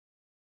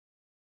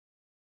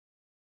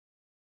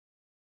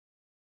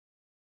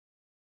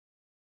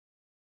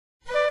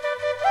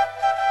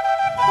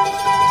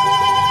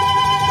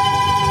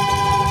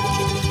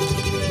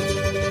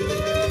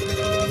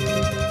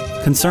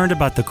concerned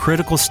about the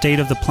critical state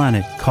of the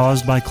planet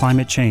caused by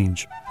climate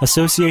change.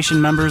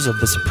 Association members of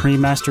the Supreme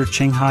Master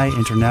Ching Hai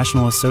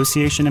International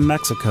Association in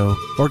Mexico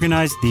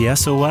organized the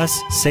SOS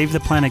Save the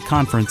Planet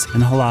Conference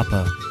in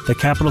Xalapa, the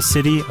capital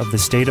city of the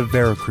state of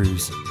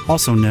Veracruz,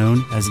 also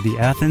known as the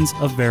Athens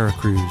of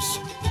Veracruz.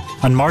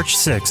 On March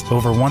 6th,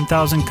 over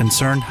 1,000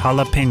 concerned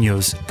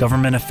jalapeños,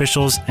 government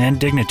officials, and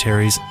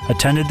dignitaries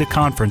attended the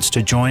conference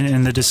to join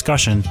in the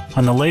discussion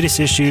on the latest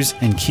issues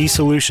and key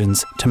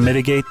solutions to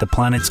mitigate the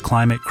planet's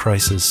climate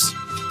crisis.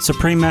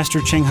 Supreme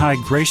Master Ching Hai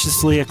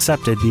graciously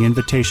accepted the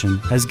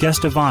invitation as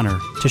guest of honor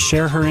to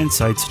share her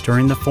insights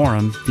during the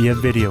forum via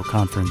video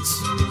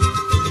conference.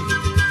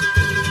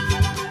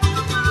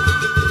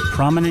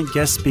 Prominent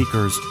guest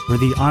speakers were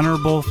the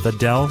Honorable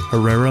Fidel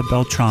Herrera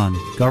Beltran,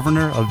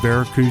 Governor of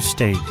Veracruz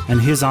State,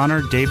 and His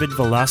Honor David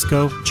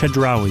Velasco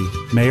Chedraui,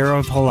 Mayor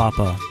of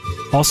Xalapa.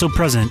 Also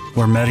present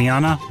were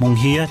Mariana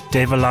Monjia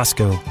de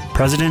Velasco,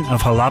 President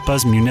of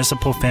Xalapa's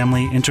Municipal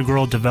Family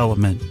Integral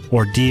Development,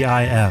 or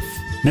DIF,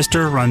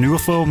 Mr.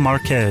 Ranulfo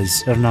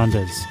Marquez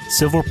Hernandez,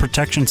 Civil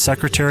Protection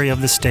Secretary of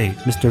the State,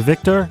 Mr.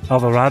 Victor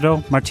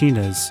Alvarado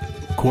Martinez,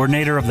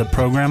 Coordinator of the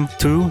program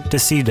Tu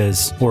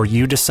Decides, or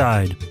You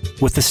Decide,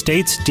 with the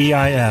state's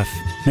DIF,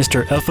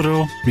 Mr.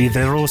 Elfredo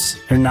Riveros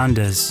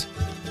Hernandez,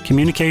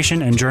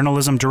 Communication and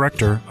Journalism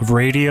Director of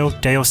Radio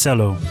de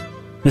Ocelo,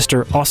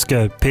 Mr.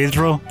 Oscar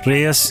Pedro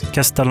Reyes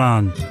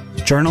Castellan,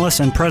 Journalist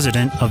and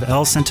President of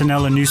El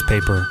Centinela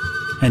newspaper,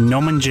 and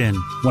Noman Jin,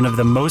 one of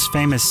the most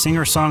famous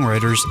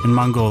singer-songwriters in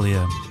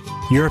Mongolia.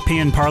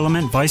 European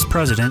Parliament Vice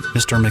President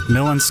Mr.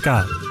 Macmillan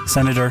Scott,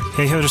 Senator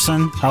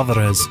Jeherson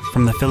Alvarez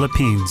from the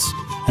Philippines,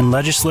 and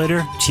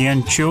legislator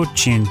Tien Chiu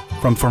Chin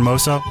from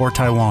Formosa or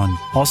Taiwan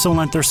also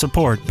lent their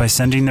support by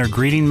sending their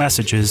greeting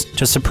messages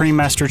to Supreme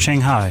Master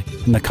Ching Hai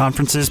and the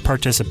conference's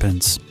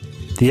participants.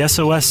 The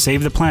SOS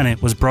Save the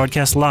Planet was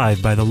broadcast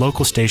live by the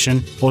local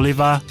station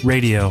Oliva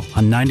Radio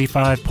on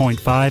 95.5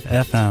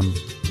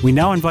 FM. We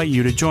now invite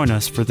you to join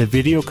us for the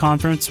video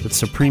conference with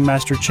Supreme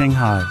Master Ching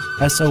Hai,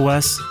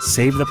 SOS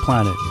Save the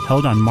Planet,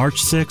 held on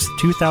March 6,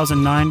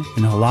 2009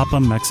 in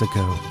Xalapa,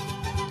 Mexico.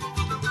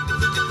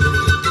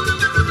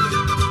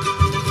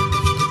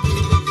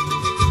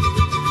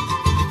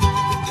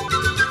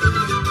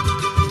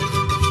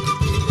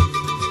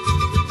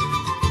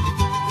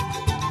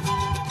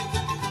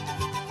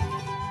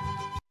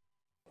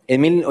 En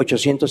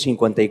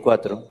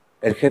 1854,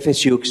 el jefe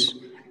Sioux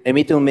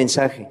emite un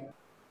mensaje.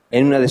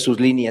 En una de sus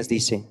líneas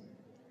dice: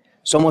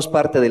 somos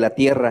parte de la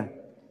tierra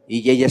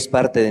y ella es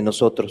parte de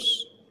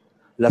nosotros.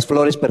 Las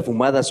flores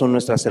perfumadas son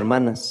nuestras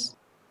hermanas.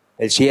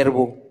 El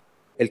ciervo,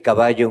 el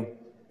caballo,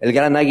 el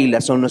gran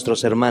águila son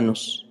nuestros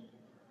hermanos.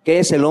 ¿Qué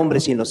es el hombre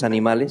sin los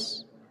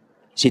animales?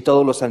 Si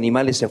todos los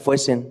animales se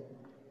fuesen,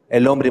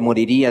 el hombre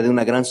moriría de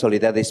una gran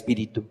soledad de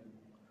espíritu.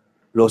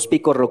 Los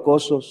picos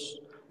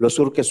rocosos, los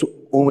surques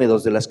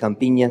húmedos de las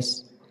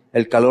campiñas,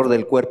 el calor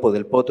del cuerpo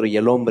del potro y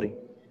el hombre,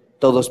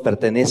 todos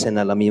pertenecen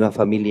a la misma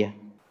familia.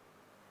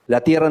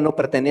 La tierra no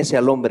pertenece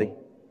al hombre,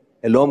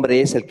 el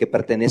hombre es el que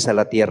pertenece a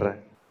la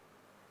tierra.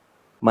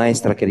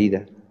 Maestra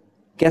querida,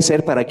 ¿qué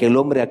hacer para que el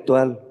hombre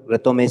actual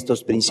retome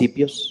estos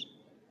principios?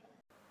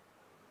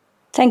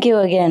 Thank you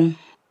again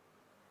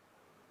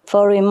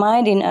for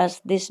reminding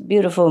us this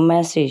beautiful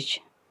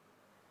message.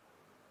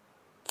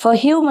 For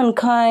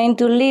humankind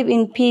to live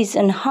in peace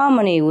and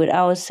harmony with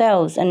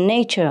ourselves and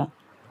nature,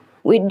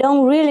 we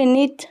don't really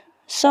need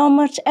so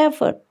much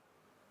effort.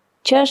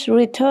 Just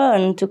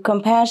return to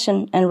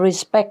compassion and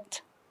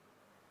respect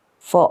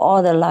for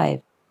all the life.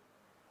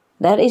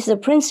 That is the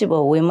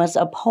principle we must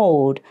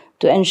uphold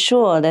to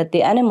ensure that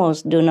the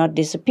animals do not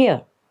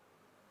disappear.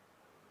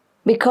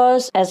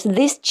 Because as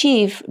this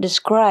chief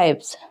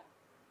describes,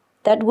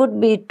 that would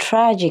be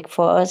tragic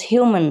for us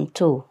humans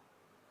too.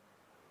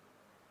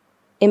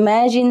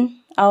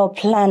 Imagine our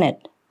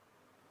planet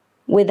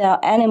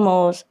without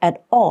animals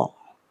at all.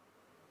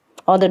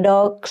 All the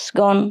dogs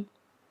gone,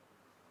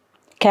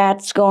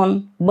 cats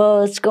gone,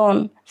 birds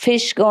gone,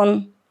 fish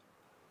gone,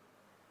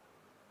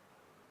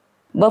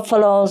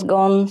 buffaloes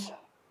gone,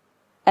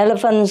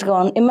 elephants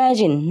gone.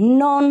 Imagine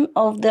none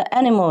of the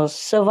animals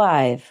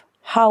survive.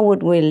 How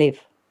would we live?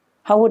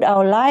 How would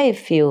our life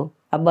feel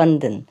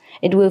abundant?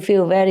 It will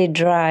feel very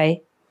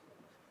dry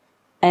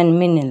and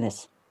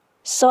meaningless.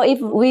 So if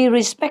we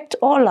respect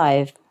all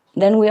life,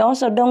 then we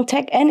also don't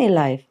take any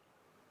life.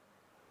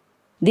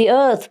 The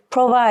earth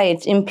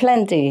provides in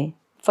plenty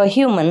for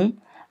human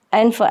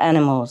and for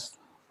animals.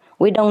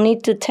 We don't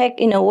need to take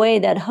in a way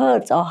that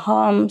hurts or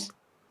harms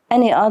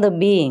any other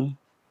being.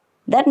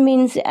 That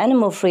means the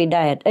animal-free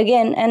diet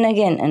again and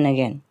again and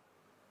again.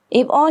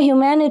 If all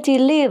humanity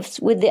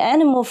lives with the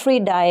animal-free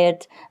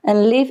diet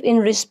and live in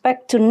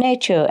respect to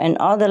nature and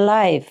other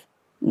life,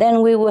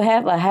 then we will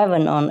have a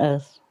heaven on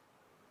earth.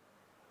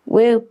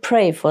 We'll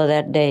pray for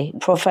that day,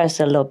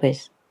 Professor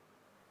Lopez.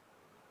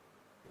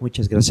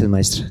 Muchas gracias,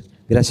 maestra.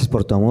 Gracias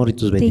por tu amor y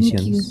tus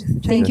bendiciones.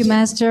 Thank you,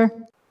 Master.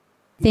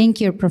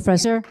 Thank you,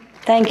 Professor.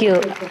 Thank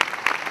you.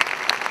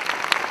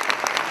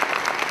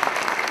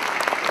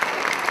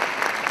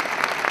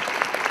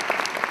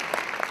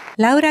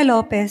 Laura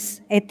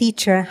Lopez, a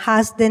teacher,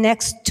 has the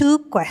next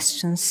 2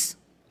 questions.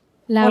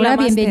 Laura, Hola,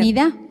 Master.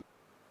 bienvenida.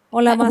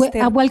 Hola,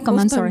 Master. Welcome,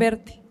 I'm Gusto en sorry.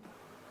 verte.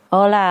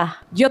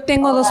 Hola. Yo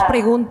tengo 2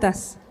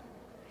 preguntas.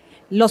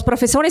 Los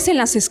profesores en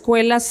las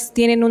escuelas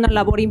tienen una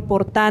labor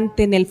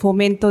importante en el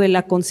fomento de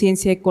la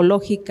conciencia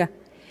ecológica.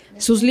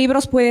 ¿Sus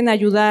libros pueden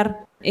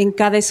ayudar en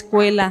cada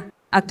escuela,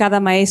 a cada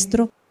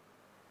maestro?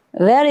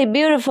 Very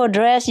beautiful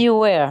dress you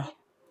wear.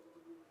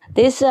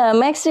 This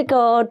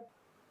Mexico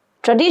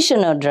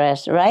traditional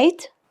dress,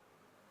 right?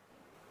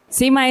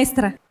 Sí,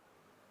 maestra.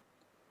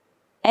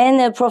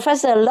 And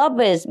Professor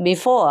Lopez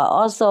before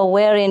also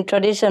wearing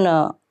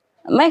traditional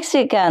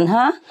Mexican,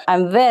 huh?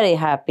 I'm very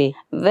happy,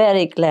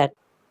 very glad.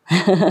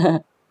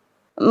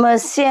 Me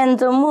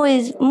siento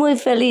muy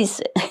feliz.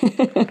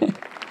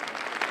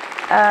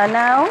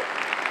 Now,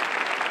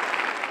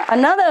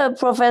 another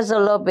Professor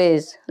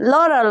Lopez,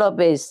 Laura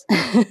Lopez.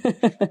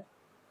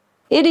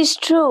 It is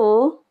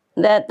true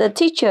that the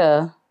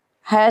teacher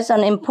has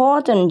an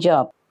important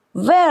job,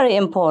 very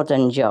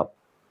important job.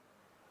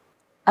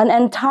 An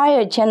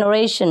entire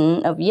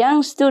generation of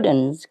young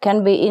students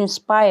can be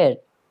inspired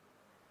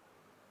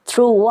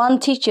through one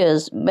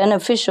teacher's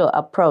beneficial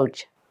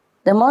approach.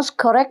 The most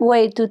correct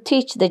way to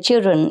teach the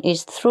children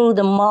is through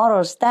the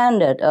moral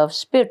standard of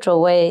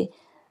spiritual way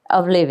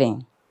of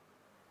living.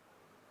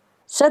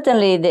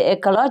 Certainly, the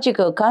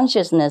ecological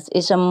consciousness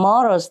is a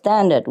moral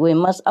standard we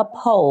must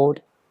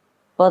uphold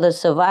for the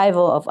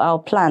survival of our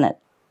planet.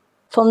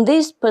 From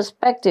this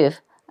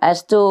perspective,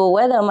 as to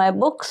whether my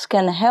books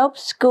can help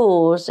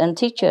schools and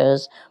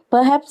teachers,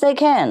 perhaps they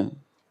can.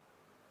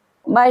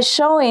 By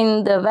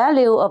showing the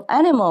value of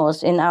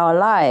animals in our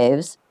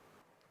lives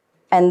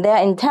and their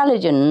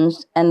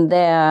intelligence and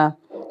their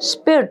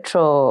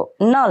spiritual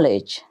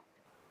knowledge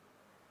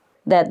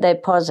that they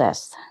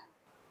possess,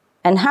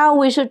 and how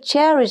we should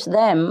cherish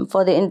them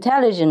for the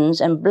intelligence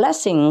and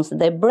blessings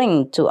they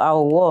bring to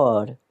our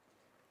world.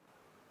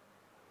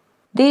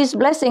 These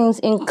blessings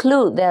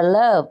include their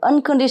love,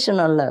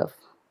 unconditional love,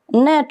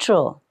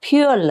 natural,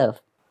 pure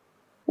love,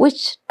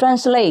 which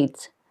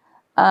translates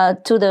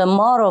to the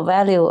moral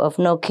value of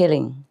no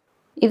killing.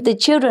 If the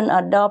children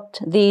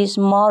adopt these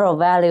moral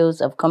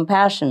values of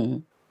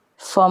compassion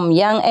from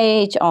young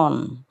age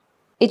on,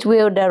 it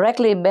will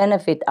directly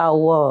benefit our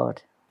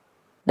world.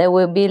 They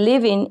will be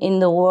living in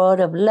the world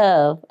of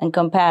love and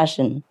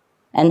compassion,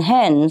 and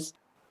hence,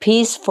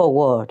 peaceful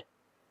world.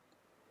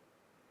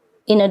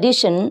 In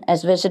addition,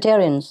 as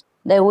vegetarians,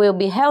 they will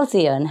be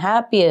healthier and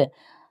happier,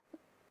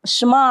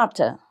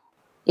 smarter.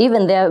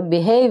 Even their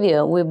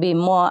behavior will be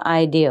more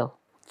ideal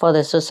for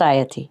the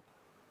society.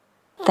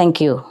 Thank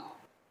you,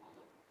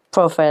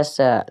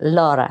 Professor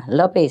Laura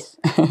Lopez,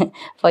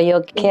 for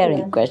your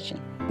caring question.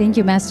 Thank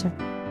you, Master.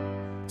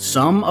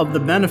 Some of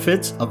the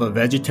benefits of a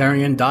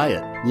vegetarian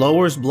diet: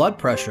 lowers blood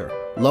pressure,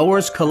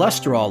 lowers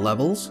cholesterol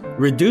levels,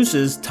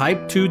 reduces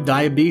type 2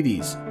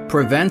 diabetes,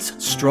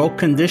 prevents stroke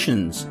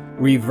conditions,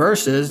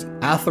 reverses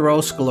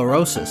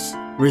atherosclerosis,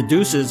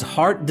 reduces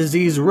heart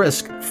disease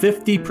risk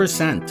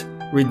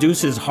 50%,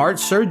 reduces heart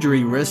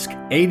surgery risk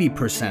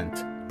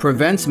 80%,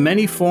 prevents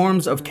many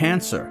forms of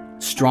cancer,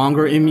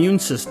 stronger immune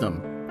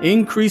system,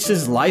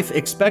 increases life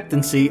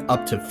expectancy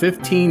up to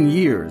 15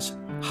 years,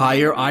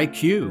 higher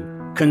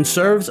IQ,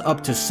 conserves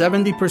up to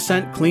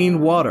 70% clean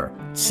water,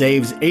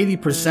 saves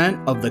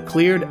 80% of the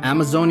cleared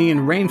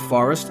Amazonian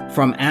rainforest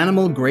from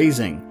animal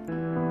grazing.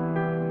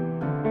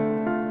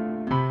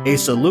 A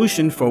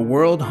solution for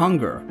world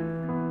hunger.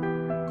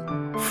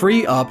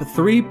 Free up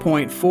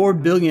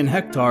 3.4 billion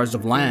hectares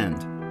of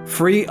land.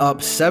 Free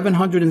up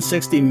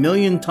 760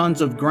 million tons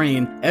of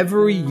grain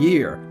every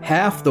year,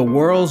 half the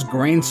world's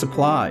grain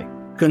supply.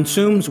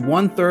 Consumes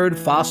 1/3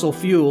 fossil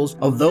fuels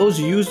of those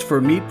used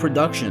for meat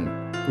production.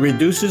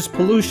 Reduces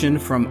pollution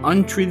from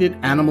untreated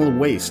animal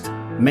waste.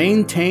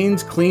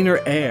 Maintains cleaner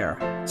air.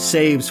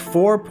 Saves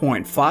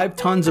 4.5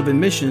 tons of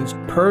emissions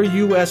per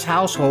U.S.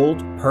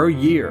 household per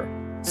year.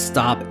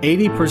 Stop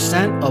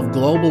 80% of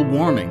global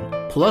warming,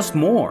 plus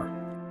more.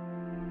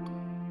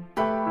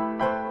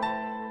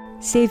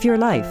 Save your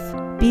life.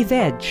 Be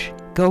veg.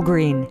 Go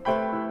green.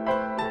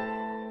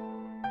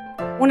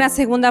 Una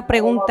segunda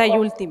pregunta y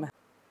última.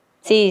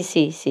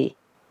 Sí.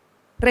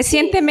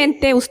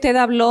 Recientemente usted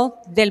habló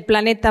del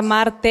planeta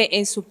Marte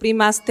en Supreme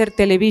Master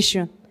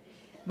Television.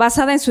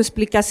 Basada en su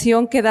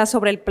explicación que da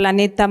sobre el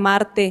planeta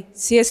Marte,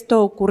 si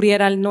esto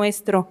ocurriera al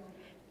nuestro,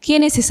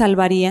 ¿quiénes se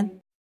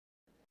salvarían?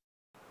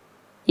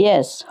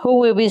 Yes, who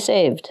will be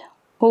saved?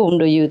 Whom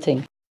do you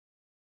think?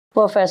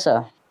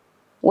 Professor,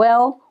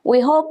 well, we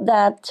hope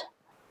that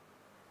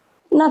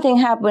nothing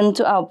happened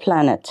to our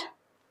planet.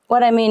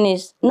 What I mean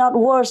is not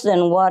worse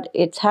than what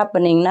is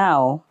happening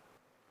now.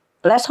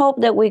 Let's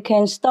hope that we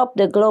can stop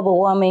the global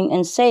warming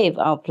and save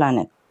our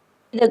planet.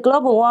 The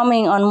global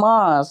warming on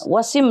Mars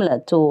was similar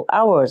to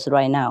ours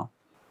right now.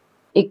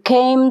 It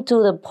came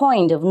to the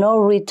point of no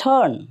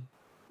return.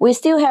 We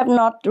still have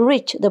not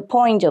reached the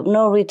point of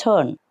no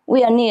return.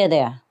 We are near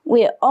there.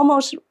 We are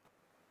almost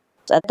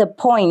at the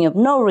point of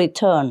no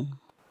return.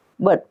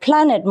 But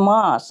planet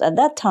Mars at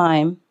that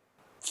time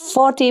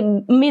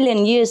 40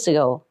 million years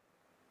ago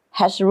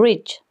has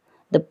reached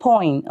the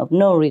point of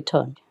no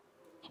return.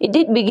 It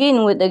did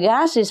begin with the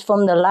gases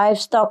from the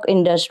livestock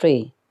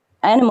industry,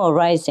 animal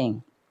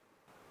rising,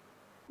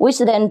 which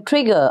then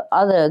trigger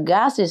other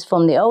gases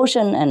from the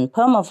ocean and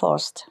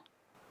permafrost.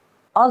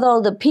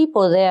 Although the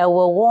people there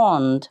were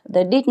warned,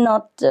 they did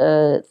not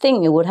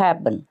think it would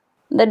happen.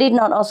 They did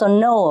not also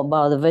know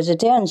about the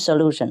vegetarian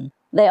solution.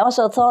 They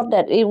also thought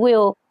that it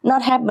will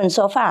not happen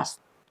so fast.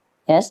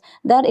 Yes,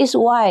 that is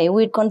why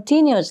we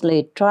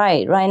continuously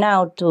try right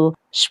now to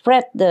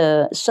spread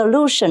the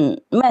solution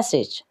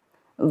message,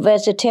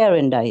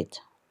 vegetarian diet.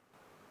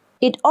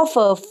 It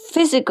offers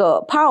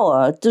physical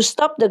power to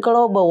stop the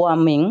global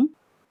warming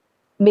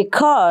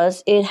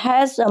because it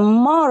has a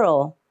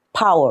moral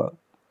power.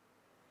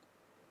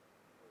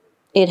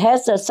 It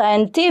has a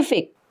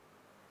scientific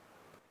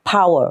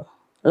power,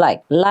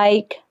 like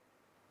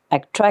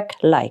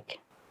attract like.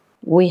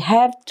 We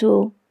have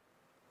to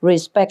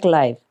respect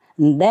life,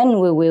 and then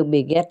we will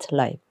beget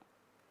life.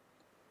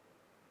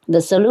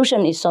 The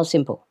solution is so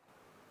simple.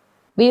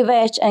 Be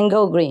veg and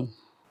go green.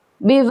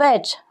 Be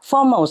veg,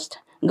 foremost.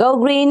 Go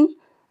green,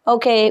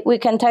 okay, we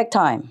can take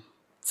time.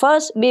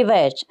 First be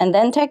veg, and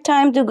then take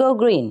time to go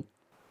green,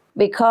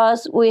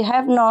 because we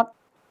have not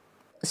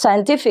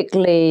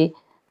scientifically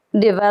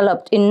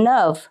developed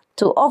enough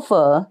to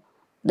offer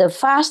the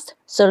fast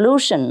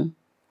solution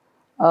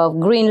of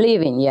green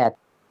living yet.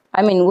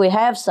 I mean, we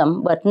have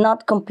some, but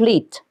not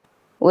complete.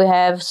 We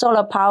have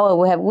solar power,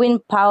 we have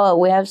wind power,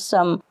 we have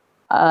some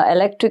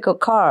electrical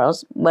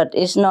cars, but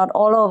it's not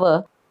all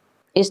over.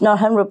 It's not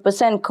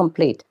 100%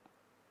 complete.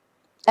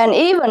 And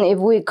even if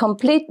we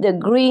complete the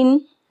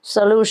green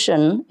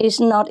solution, it's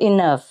not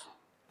enough,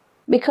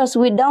 because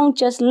we don't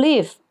just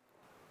live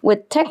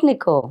with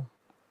technical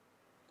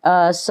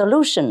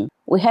solution.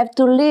 We have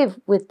to live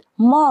with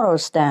moral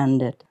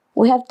standard.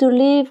 We have to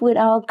live with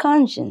our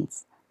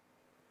conscience.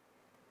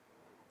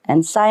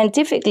 And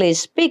scientifically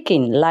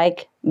speaking,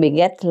 like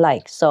beget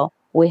like. So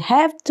we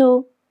have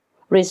to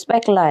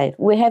respect life.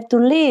 We have to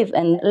live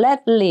and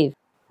let live.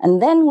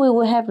 And then we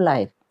will have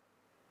life.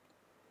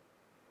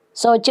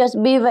 So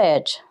just be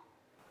veg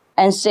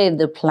and save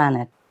the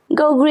planet.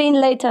 Go green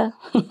later.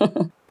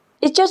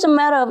 It's just a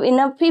matter of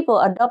enough people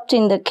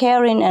adopting the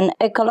caring and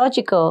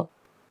ecological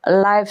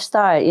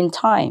lifestyle in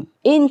time.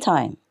 In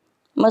time.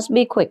 Must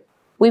be quick.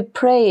 We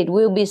pray it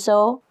will be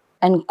so,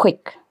 and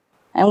quick.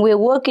 And we're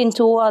working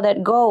toward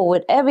that goal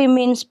with every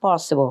means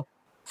possible.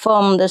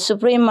 From the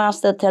Supreme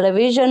Master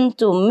Television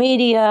to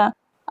media,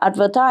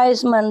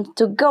 advertisement,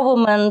 to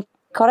government,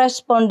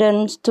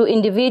 correspondence, to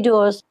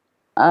individuals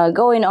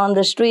going on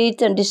the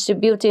street and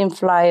distributing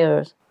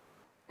flyers,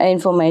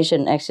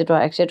 information,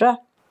 etc., etc.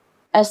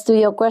 As to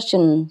your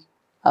question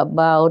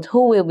about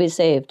who will be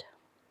saved,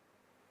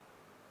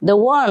 the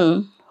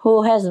one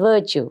who has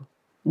virtue,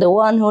 the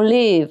one who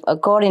lives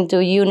according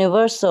to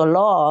universal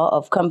law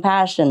of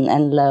compassion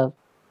and love,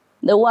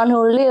 the one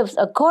who lives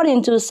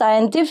according to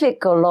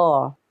scientific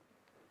law,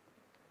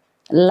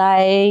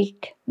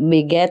 like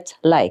beget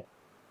like.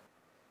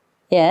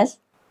 Yes,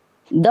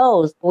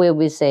 those will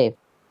be saved.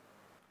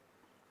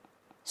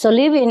 So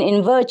living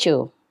in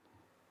virtue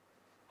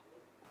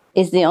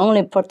is the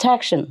only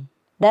protection.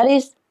 That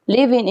is,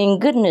 living in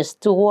goodness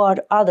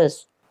toward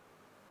others,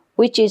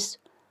 which is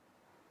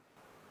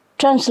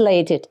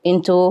translated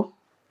into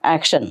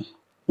action,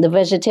 the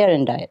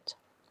vegetarian diet.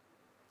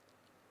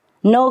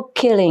 No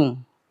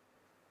killing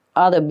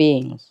other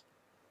beings.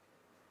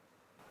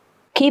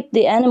 Keep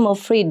the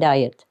animal-free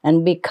diet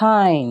and be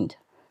kind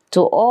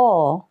to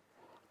all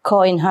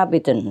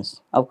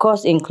co-inhabitants, of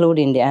course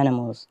including the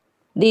animals.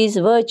 These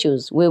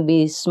virtues will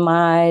be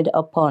smiled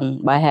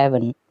upon by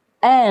heaven,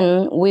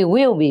 and we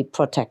will be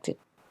protected.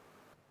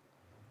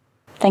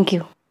 Thank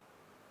you.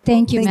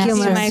 Thank you, Thank you,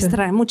 Master.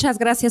 Maestra, muchas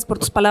gracias por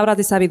tus palabras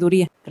de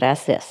sabiduría.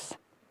 Gracias.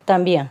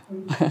 También.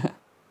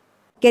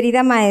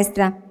 Querida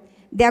maestra,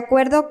 de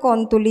acuerdo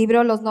con tu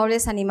libro Los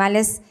nobles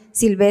animales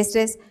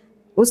silvestres,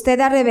 usted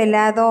ha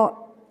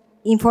revelado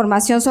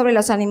información sobre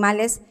los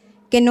animales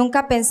que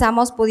nunca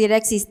pensamos pudiera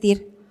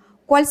existir.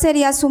 ¿Cuál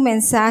sería su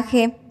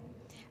mensaje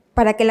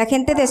para que la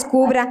gente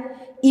descubra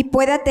y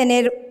pueda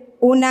tener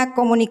una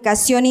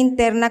comunicación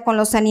interna con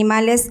los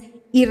animales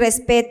y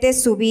respete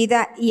su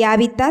vida y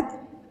hábitat?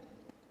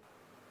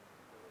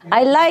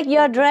 I like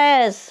your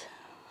dress.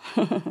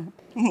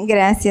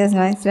 Gracias,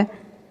 maestra.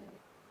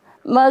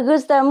 Me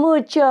gusta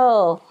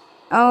mucho.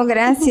 Oh,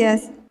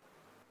 gracias.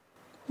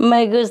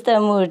 Me gusta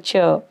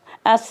mucho.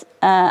 As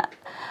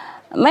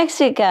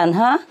Mexican,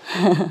 huh?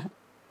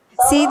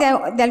 Sí,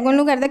 de algún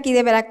lugar de aquí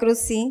de Veracruz,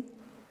 sí.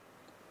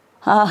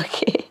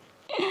 Okay.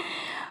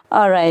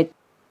 All right.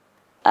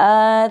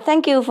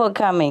 Thank you for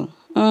coming.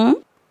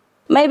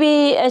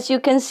 Maybe, as you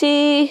can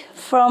see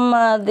from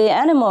the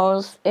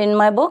animals in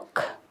my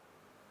book,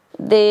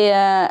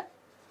 the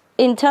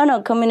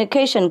internal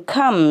communication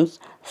comes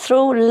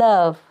through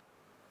love,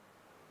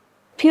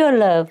 pure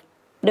love,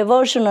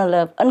 devotional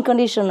love,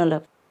 unconditional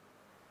love.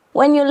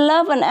 When you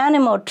love an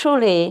animal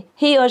truly,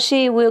 he or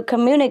she will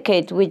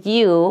communicate with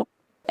you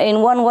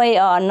in one way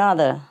or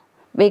another,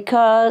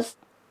 because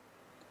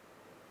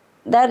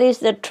that is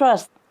the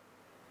trust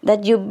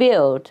that you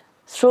build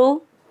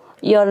through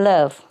your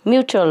love,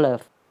 mutual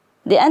love.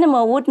 The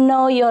animal would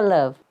know your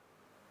love,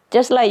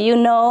 just like you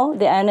know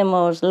the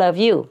animals love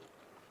you.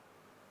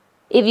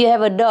 If you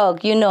have a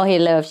dog, you know he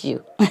loves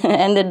you,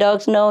 and the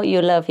dogs know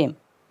you love him.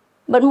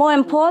 But more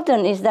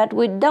important is that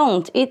we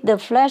don't eat the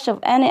flesh of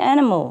any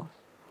animal.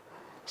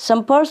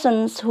 Some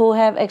persons who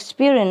have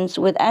experience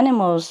with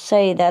animals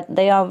say that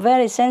they are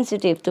very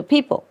sensitive to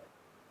people.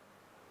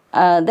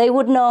 They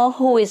would know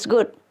who is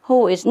good,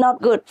 who is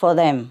not good for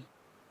them.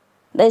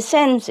 They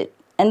sense it,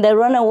 and they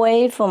run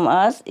away from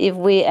us if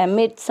we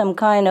emit some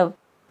kind of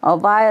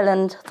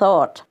violent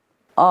thought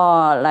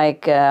or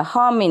like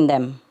harming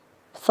them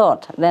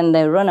thought, then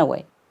they run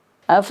away.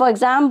 For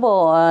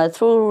example,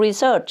 through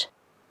research,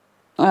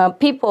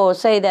 people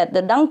say that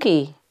the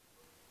donkey,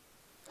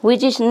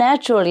 which is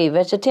naturally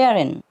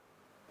vegetarian,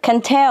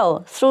 can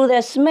tell through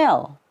their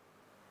smell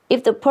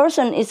if the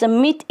person is a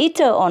meat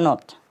eater or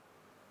not.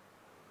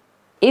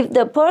 If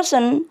the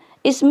person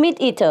is meat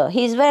eater,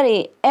 he's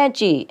very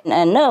edgy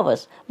and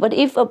nervous. But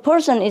if a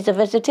person is a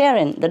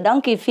vegetarian, the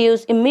donkey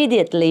feels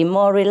immediately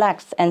more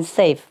relaxed and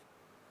safe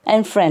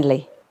and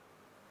friendly.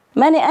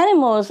 Many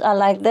animals are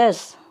like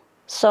this.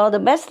 So the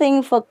best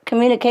thing for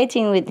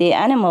communicating with the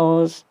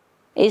animals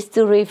is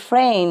to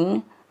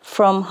refrain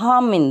from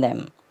harming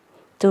them,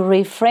 to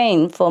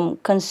refrain from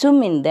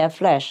consuming their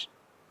flesh.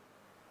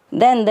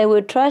 Then they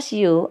will trust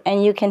you,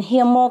 and you can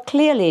hear more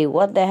clearly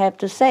what they have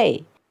to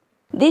say.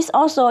 This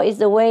also is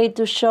the way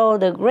to show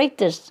the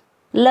greatest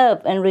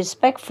love and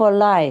respect for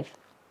life.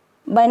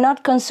 By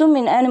not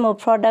consuming animal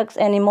products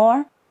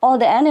anymore, all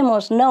the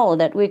animals know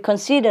that we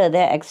consider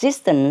their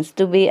existence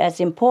to be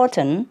as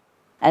important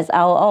as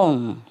our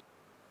own,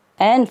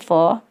 and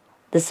for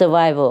the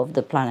survival of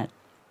the planet.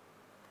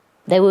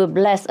 They will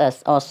bless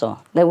us also.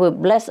 They will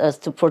bless us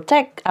to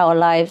protect our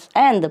lives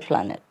and the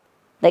planet.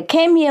 They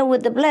came here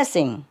with the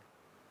blessing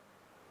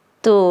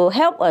to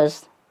help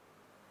us,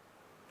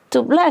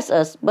 to bless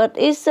us, but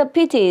it's a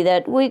pity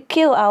that we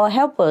kill our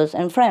helpers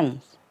and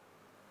friends.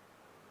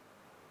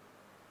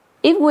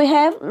 If we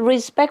have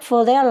respect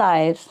for their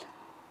lives,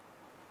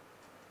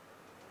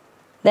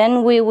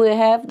 then we will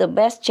have the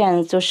best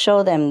chance to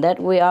show them that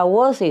we are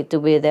worthy to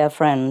be their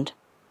friend.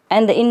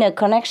 And the inner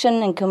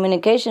connection and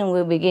communication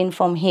will begin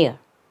from here.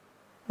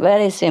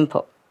 Very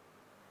simple.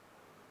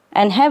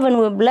 And heaven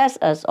will bless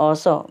us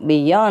also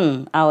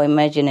beyond our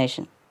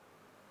imagination.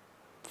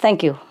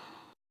 Thank you.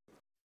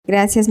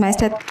 Gracias,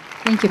 maestra.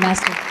 Thank you,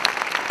 Master.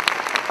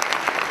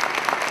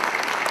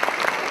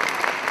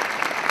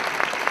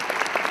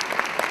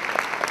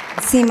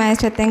 Sí,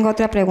 maestra, tengo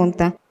otra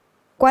pregunta.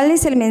 ¿Cuál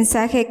es el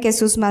mensaje que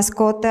sus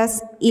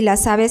mascotas y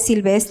las aves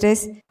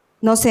silvestres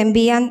nos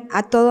envían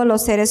a todos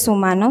los seres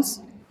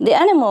humanos? The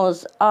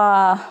animals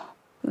are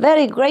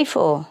very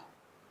grateful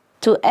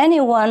to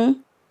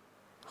anyone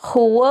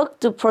who works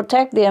to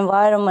protect the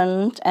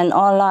environment and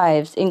all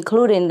lives,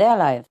 including their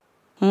life.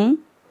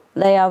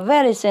 They are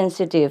very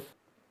sensitive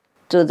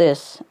to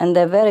this, and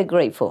they're very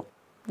grateful.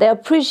 They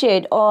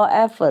appreciate all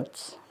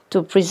efforts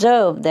to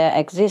preserve their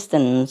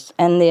existence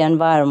and the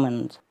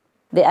environment.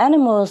 The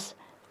animals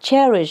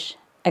cherish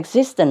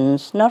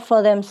existence not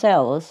for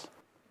themselves,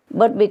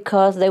 but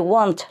because they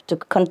want to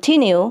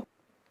continue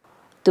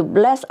to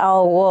bless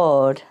our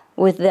world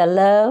with their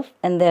love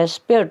and their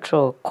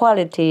spiritual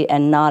quality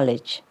and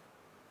knowledge.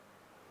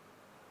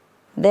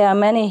 There are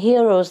many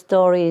hero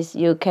stories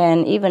you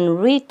can even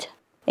read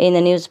in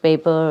the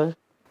newspaper,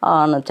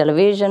 on the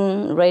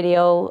television,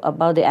 radio,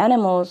 about the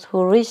animals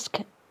who risk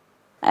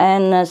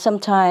and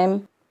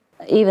sometimes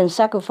even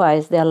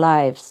sacrifice their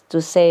lives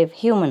to save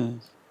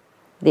humans.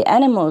 The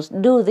animals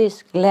do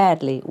this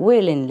gladly,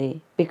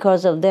 willingly,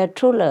 because of their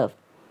true love,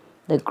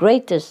 the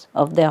greatest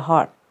of their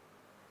heart.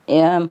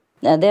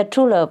 Their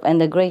true love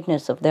and the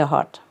greatness of their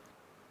heart.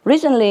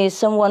 Recently,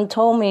 someone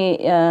told me,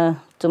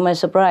 to my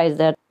surprise,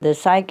 that the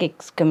psychic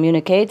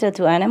communicator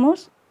to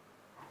animals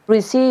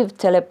received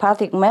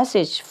telepathic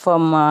message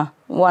from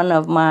one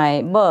of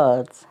my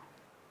birds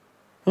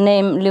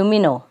named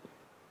Lumino,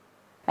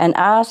 and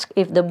asked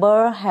if the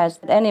bird has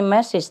any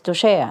message to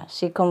share.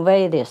 She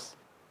conveyed this.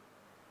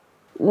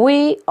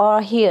 We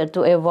are here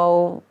to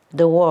evolve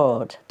the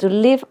world, to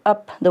lift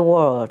up the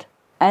world.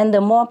 And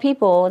the more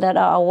people that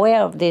are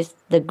aware of this,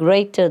 the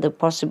greater the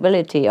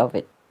possibility of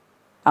it.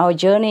 Our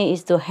journey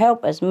is to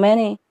help as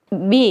many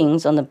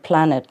beings on the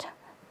planet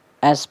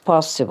as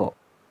possible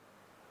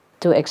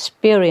to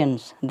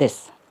experience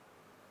this.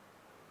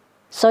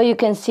 So you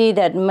can see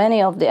that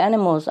many of the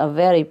animals are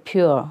very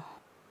pure.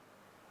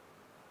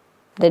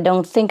 They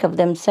don't think of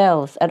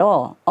themselves at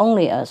all,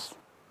 only us.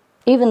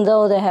 Even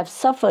though they have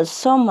suffered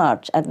so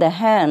much at the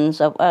hands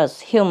of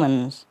us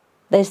humans,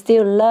 they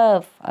still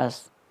love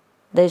us.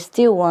 They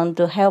still want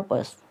to help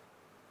us.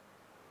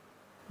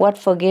 What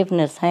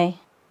forgiveness, hey?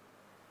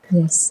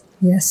 Yes.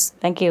 Yes.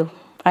 Thank you.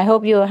 I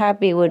hope you're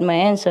happy with my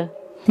answer.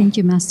 Thank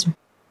you, Master.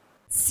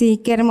 Sí,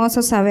 qué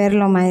hermoso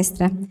saberlo,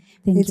 maestra. Thank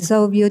It's you.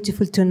 so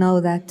beautiful to know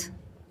that.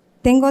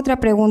 Tengo otra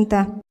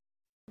pregunta.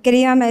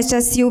 Querida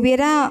maestra, si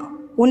hubiera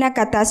una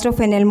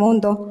catástrofe en el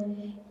mundo,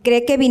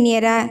 ¿cree que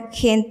viniera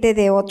gente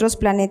de otros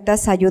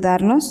planetas a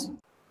ayudarnos?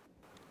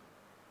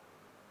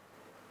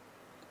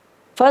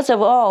 First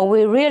of all,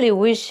 we really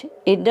wish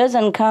it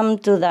doesn't come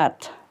to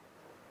that.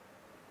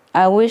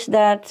 I wish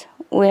that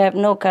we have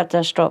no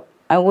catastrophe.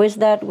 I wish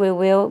that we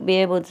will be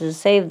able to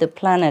save the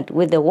planet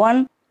with the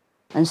one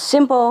and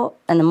simple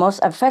and the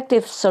most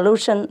effective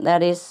solution,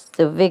 that is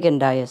the vegan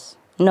diet.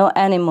 No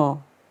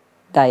animal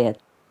diet,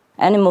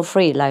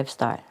 animal-free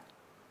lifestyle.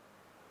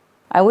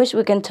 I wish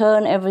we can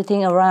turn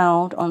everything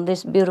around on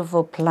this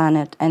beautiful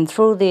planet and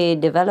through the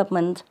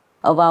development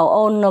of our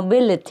own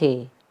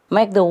nobility,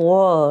 make the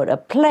world a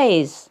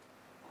place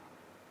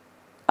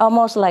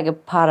almost like a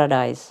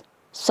paradise,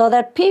 so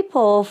that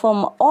people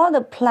from all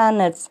the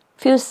planets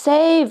feel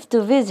safe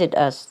to visit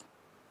us.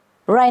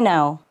 Right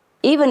now,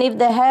 even if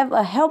they have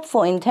a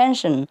helpful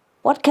intention,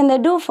 what can they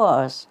do for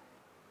us?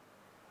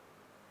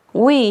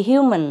 We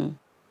humans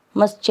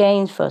must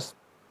change first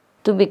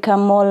to become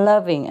more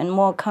loving and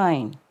more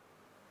kind.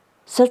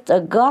 Such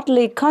a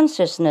godly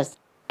consciousness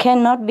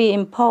cannot be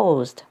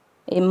imposed.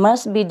 It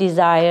must be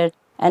desired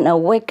and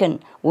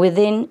awakened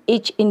within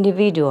each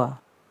individual.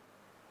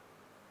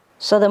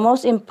 So the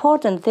most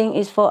important thing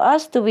is for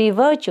us to be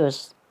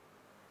virtuous,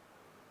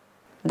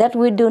 that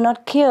we do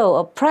not kill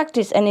or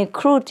practice any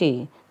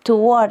cruelty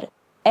toward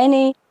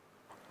any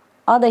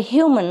other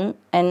human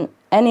and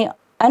any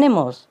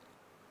animals,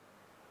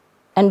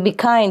 and be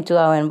kind to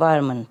our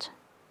environment.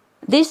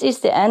 This is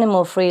the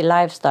animal-free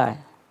lifestyle,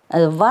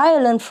 a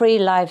violent-free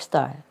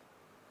lifestyle,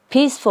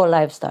 peaceful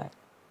lifestyle.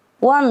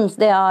 Once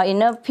there are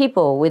enough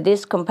people with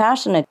this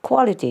compassionate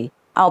quality,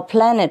 our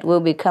planet will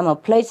become a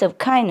place of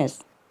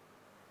kindness,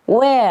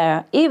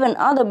 where even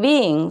other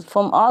beings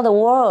from other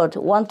worlds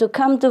want to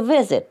come to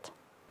visit.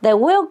 They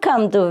will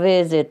come to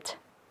visit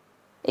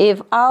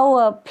if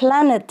our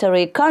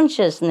planetary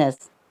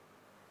consciousness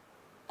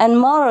and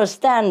moral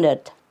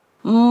standard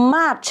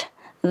match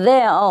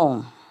their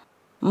own,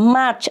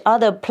 match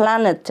other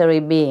planetary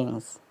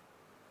beings.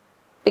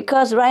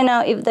 Because right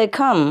now, if they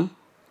come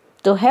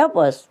to help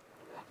us,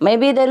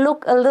 maybe they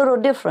look a little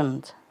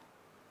different.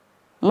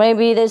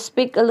 Maybe they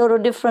speak a little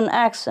different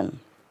accent.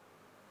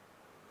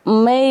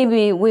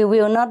 Maybe we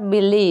will not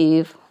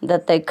believe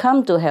that they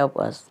come to help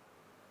us.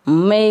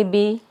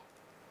 Maybe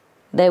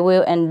they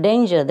will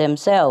endanger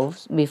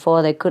themselves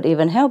before they could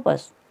even help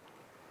us.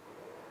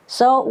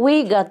 So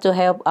we got to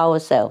help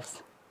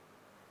ourselves.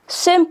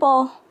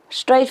 Simple,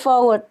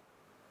 straightforward,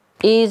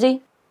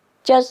 easy,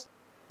 just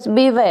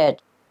be veg.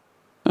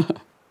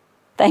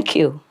 Thank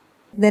you.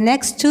 The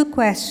next two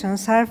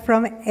questions are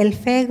from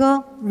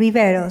Elfego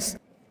Riveros,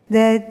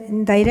 the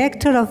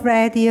director of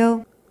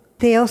radio,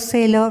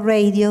 Teocelo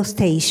radio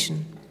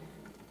station.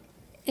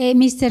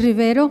 Mr.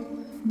 Rivero,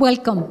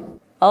 welcome.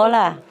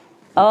 Hola.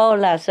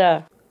 Hola,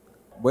 sir.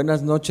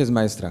 Buenas noches,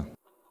 maestra.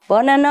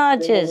 Buenas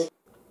noches.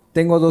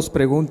 Tengo dos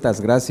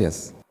preguntas,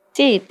 gracias.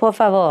 Sí, por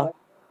favor.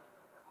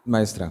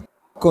 Maestra,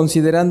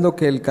 considerando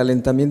que el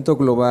calentamiento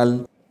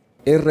global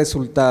es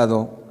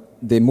resultado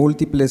de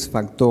múltiples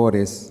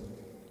factores,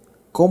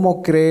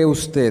 ¿cómo cree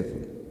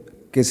usted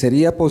que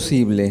sería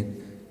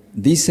posible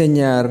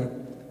diseñar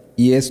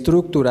y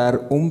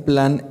estructurar un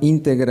plan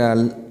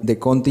integral de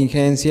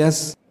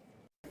contingencias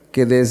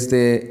que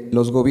desde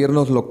los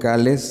gobiernos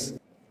locales,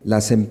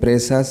 las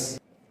empresas,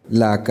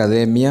 la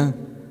academia,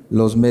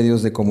 los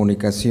medios de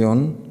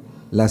comunicación,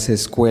 las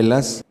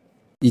escuelas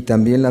y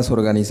también las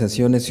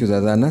organizaciones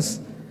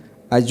ciudadanas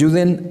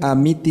ayuden a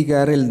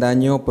mitigar el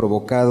daño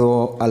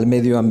provocado al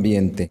medio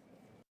ambiente?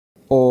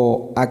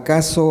 ¿O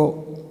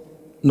acaso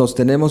nos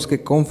tenemos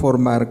que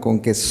conformar con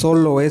que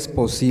solo es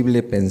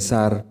posible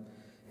pensar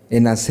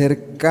en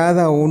hacer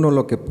cada uno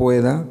lo que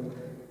pueda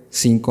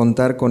sin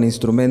contar con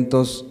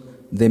instrumentos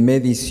de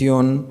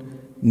medición,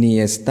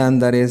 ni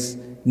estándares,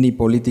 ni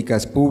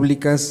políticas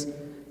públicas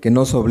que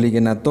nos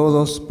obliguen a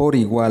todos por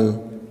igual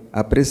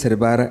a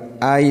preservar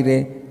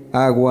aire,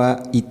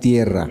 agua y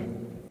tierra?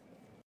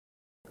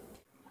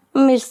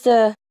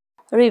 Mr.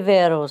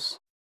 Riveros,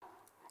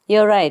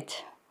 you're right.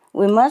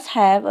 We must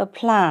have a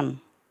plan.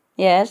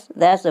 Yes,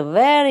 that's a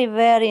very,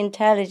 very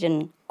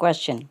intelligent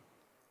question.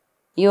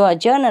 You are a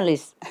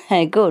journalist.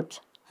 Good.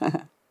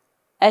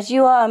 As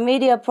you are a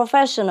media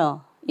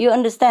professional, you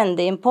understand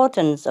the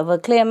importance of a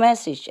clear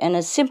message and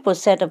a simple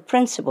set of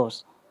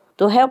principles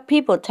to help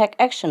people take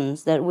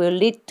actions that will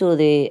lead to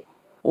the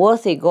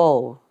worthy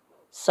goal.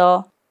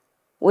 So,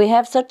 we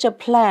have such a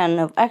plan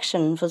of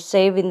action for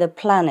saving the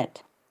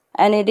planet,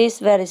 and it is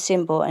very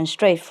simple and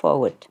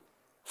straightforward.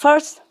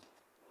 First,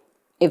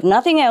 if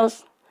nothing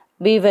else,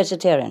 be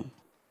vegetarian.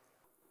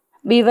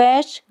 Be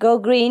veg, go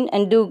green,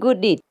 and do good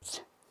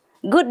deeds.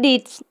 Good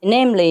deeds,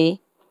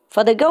 namely,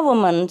 for the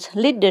government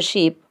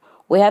leadership,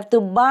 we have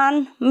to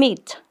ban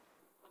meat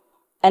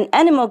and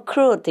animal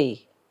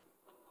cruelty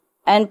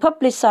and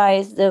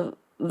publicize the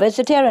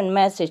vegetarian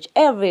message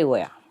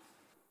everywhere.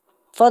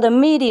 For the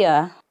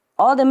media,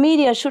 all the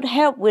media should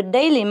help with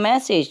daily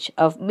message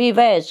of be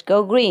veg,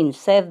 go green,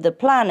 save the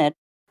planet,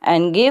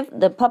 and give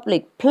the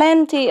public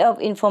plenty of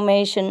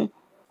information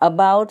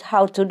about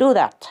how to do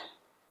that.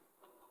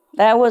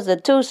 That was the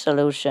two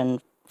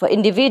solutions. For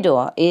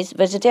individual is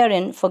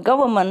vegetarian. For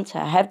government,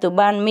 have to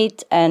ban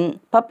meat and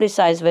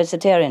publicize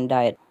vegetarian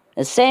diet.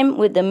 The same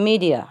with the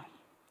media.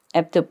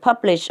 Have to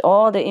publish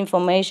all the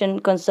information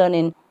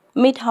concerning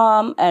meat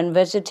harm and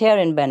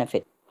vegetarian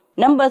benefit.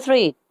 Number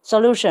 3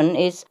 solution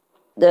is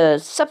the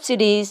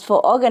subsidies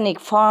for organic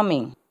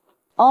farming.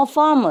 All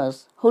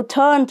farmers who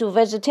turn to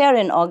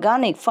vegetarian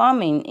organic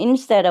farming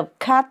instead of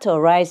cattle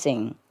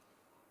raising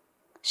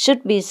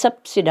should be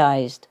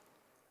subsidized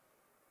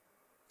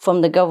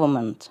from the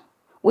government,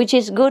 which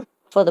is good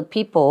for the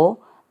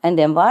people and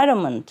the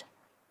environment.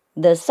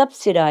 The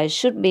subsidies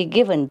should be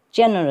given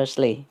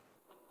generously.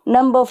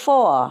 Number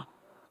 4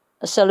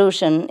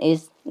 solution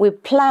is we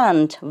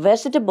plant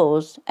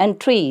vegetables and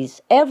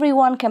trees.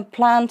 Everyone can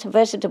plant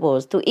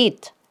vegetables to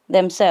eat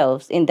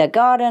themselves in their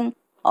garden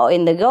or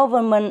in the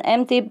government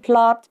empty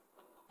plot,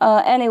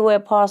 anywhere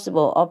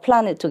possible, or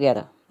plant it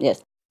together.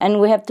 Yes. And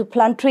we have to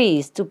plant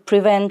trees to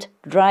prevent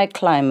dry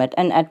climate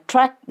and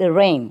attract the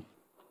rain,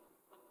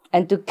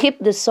 and to keep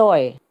the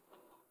soil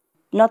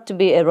not to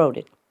be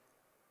eroded.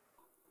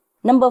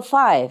 Number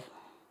 5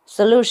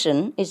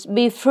 solution is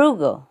be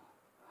frugal,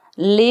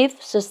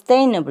 live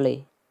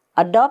sustainably,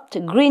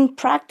 adopt green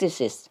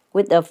practices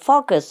with a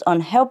focus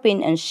on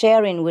helping and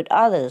sharing with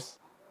others,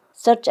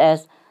 such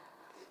as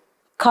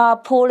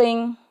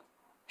carpooling,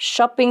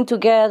 shopping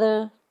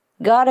together,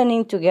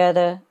 gardening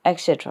together,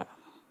 etc.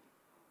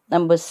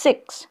 Number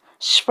 6,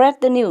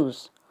 spread the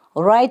news,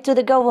 write to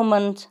the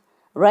government,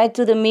 write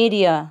to the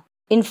media,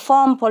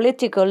 inform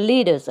political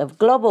leaders of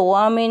global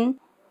warming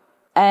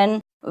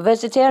and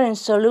vegetarian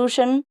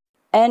solution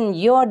and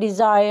your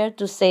desire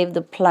to save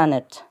the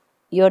planet,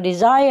 your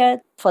desire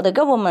for the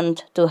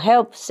government to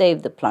help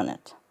save the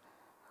planet.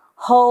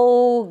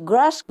 Hold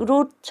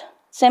grassroots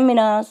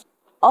seminars,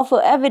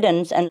 offer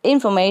evidence and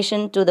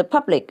information to the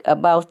public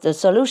about the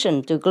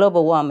solution to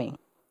global warming.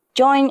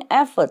 Join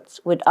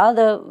efforts with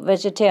other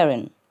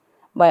vegetarians.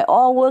 By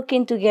all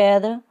working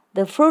together,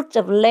 the fruits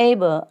of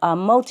labor are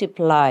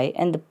multiplied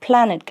and the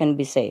planet can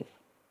be saved.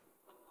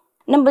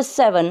 Number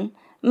 7,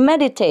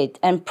 meditate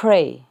and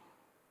pray.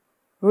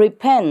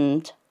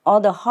 Repent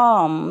all the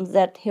harm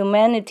that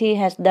humanity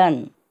has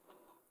done.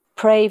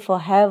 Pray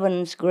for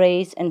heaven's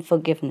grace and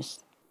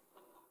forgiveness.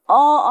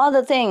 All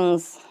other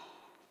things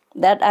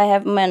that I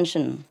have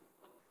mentioned,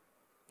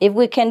 if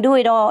we can do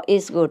it all,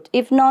 is good.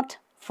 If not,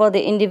 for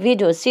the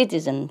individual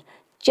citizen,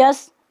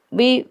 just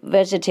be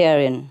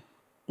vegetarian.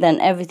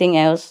 Then everything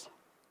else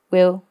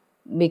will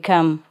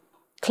become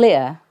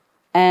clear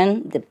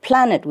and the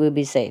planet will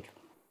be saved.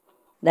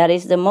 That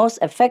is the most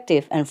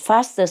effective and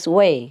fastest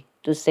way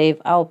to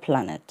save our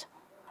planet.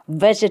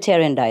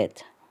 Vegetarian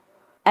diet,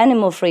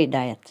 animal-free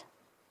diet.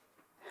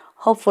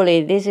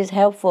 Hopefully this is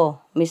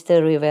helpful,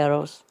 Mr.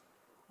 Riveros.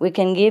 We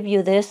can give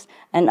you this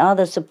and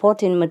other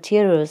supporting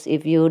materials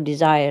if you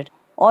desire.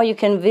 Or you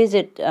can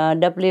visit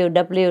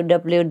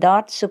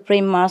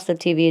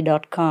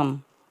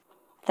www.suprememastertv.com.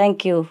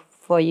 Thank you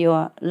for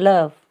your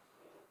love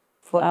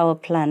for our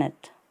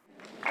planet.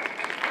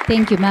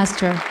 Thank you,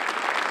 Master.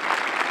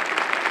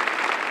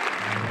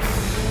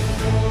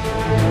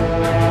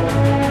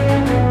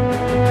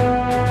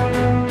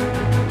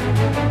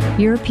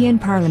 European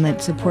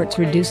Parliament supports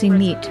reducing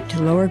meat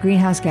to lower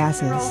greenhouse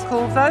gases. Roll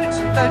call vote.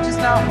 Vote is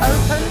now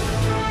open.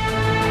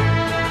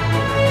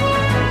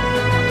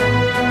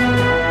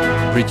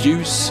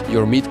 Reduce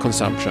your meat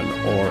consumption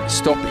or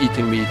stop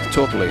eating meat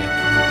totally.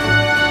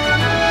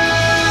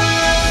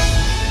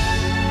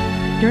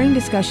 During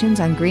discussions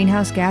on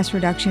greenhouse gas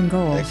reduction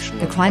goals,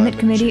 the Climate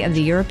Committee of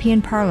the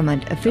European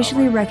Parliament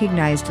officially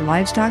recognized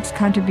livestock's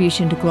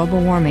contribution to global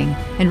warming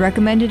and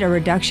recommended a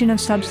reduction of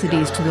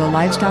subsidies to the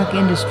livestock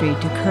industry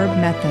to curb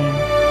methane.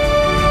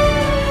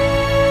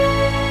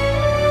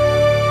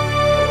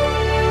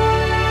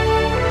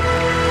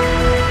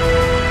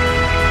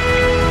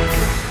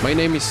 My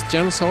name is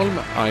Jens Holm.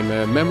 I'm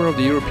a member of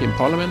the European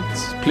Parliament.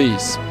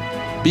 Please,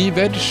 be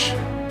veg,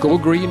 go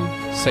green,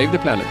 save the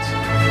planet.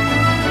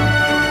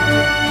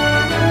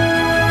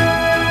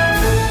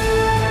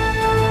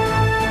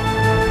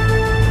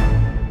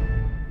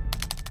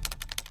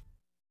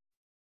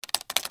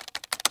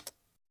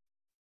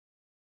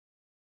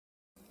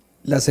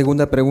 La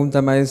segunda pregunta,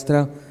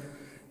 maestra,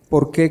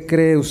 ¿por qué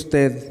cree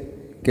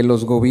usted que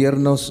los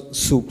gobiernos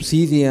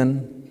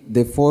subsidian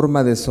de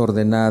forma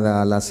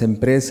desordenada a las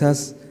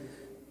empresas,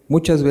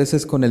 muchas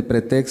veces con el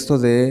pretexto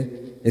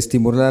de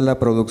estimular la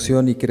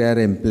producción y crear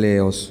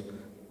empleos,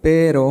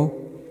 pero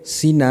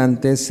sin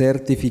antes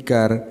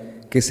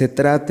certificar que se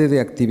trate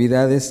de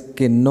actividades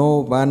que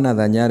no van a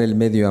dañar el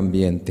medio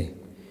ambiente?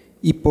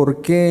 ¿Y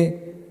por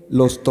qué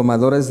los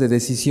tomadores de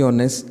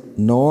decisiones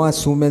no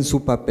asumen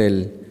su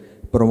papel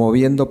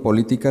promoviendo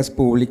políticas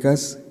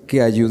públicas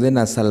que ayuden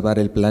a salvar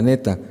el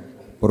planeta?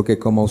 Porque,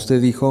 como usted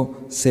dijo,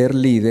 ser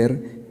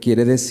líder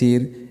quiere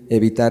decir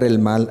evitar el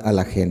mal a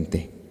la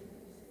gente.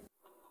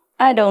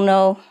 I don't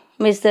know,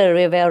 Mr.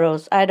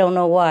 Riveros. I don't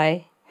know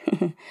why.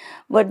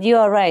 But you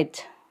are right.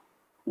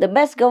 The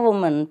best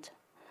government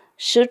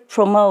should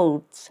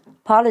promote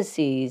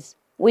policies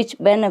which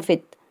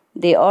benefit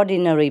the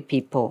ordinary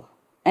people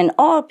and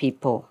all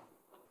people.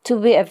 To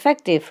be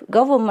effective,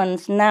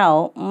 governments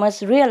now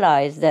must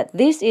realize that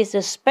this is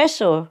a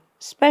special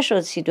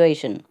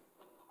situation,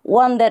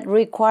 one that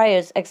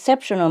requires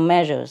exceptional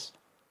measures.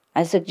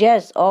 I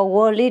suggest all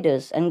world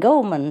leaders and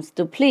governments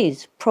to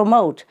please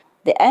promote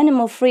the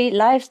animal-free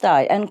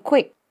lifestyle and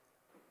quick,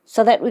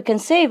 so that we can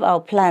save our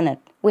planet.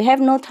 We have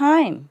no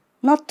time,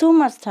 not too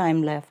much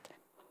time left.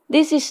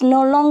 This is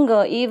no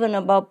longer even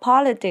about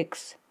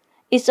politics.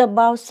 It's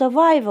about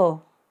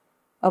survival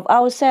of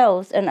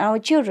ourselves and our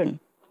children.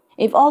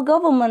 If all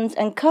governments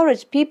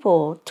encourage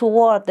people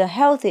toward the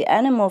healthy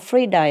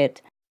animal-free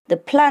diet, the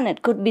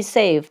planet could be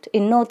saved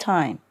in no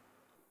time.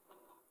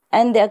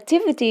 And the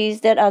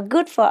activities that are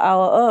good for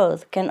our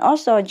earth can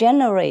also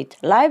generate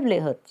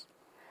livelihoods.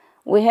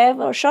 We have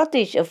a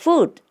shortage of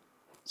food,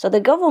 so the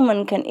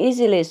government can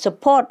easily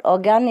support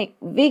organic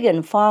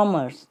vegan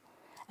farmers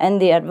and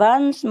the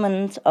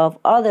advancement of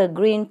other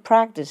green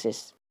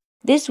practices.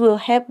 This will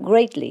help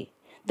greatly.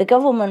 The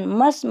government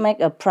must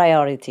make a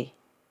priority.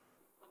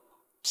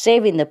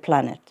 Saving the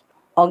planet.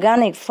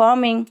 Organic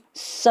farming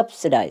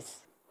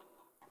subsidized.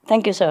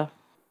 Thank you, sir.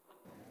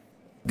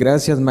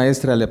 Gracias,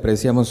 maestra. Le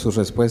apreciamos sus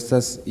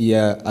respuestas y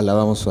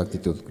alabamos su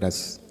actitud.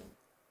 Gracias.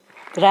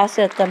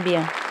 Gracias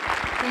también.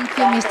 Thank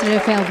you, Mr.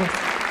 Felber.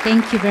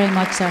 Thank you very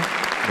much, sir.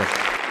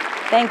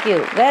 Thank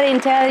you. Very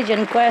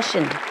intelligent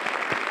question.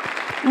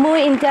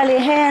 Muy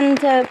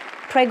inteligente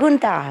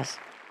preguntas.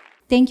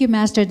 Thank you,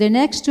 Master. The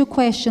next two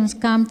questions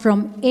come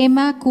from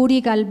Emma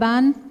Curi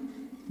Galván,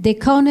 the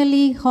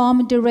Connelly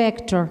Home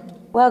Director.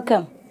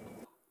 Welcome.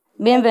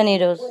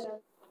 Bienvenidos.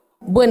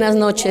 Buenas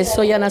noches,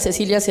 soy Ana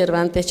Cecilia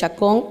Cervantes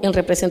Chacón, en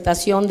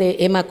representación de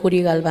Emma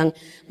Curi Galván.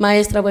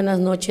 Maestra, buenas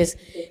noches.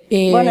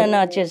 Buenas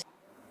noches.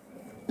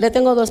 Le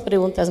tengo dos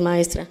preguntas,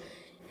 maestra.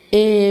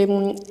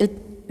 El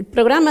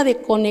programa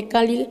de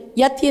Conecali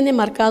ya tiene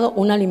marcado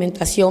una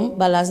alimentación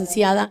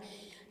balanceada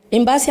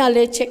en base a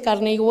leche,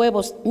 carne y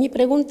huevos. Mi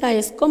pregunta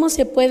es, ¿cómo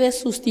se puede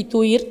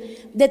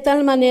sustituir de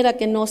tal manera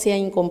que no sea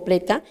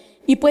incompleta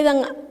y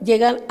puedan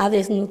llegar a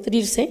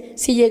desnutrirse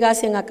si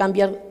llegasen a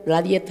cambiar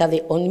la dieta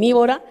de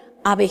omnívora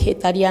a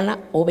vegetariana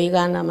o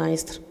vegana,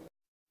 maestra?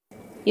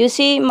 You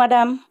see,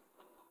 madam,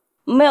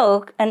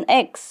 milk and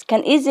eggs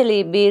can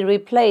easily be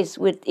replaced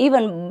with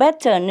even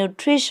better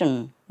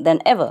nutrition than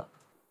ever.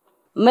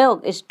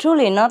 Milk is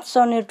truly not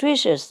so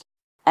nutritious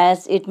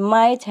as it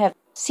might have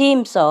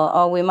seemed so,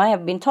 or we might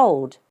have been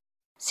told,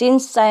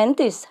 since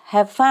scientists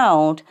have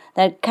found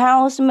that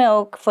cow's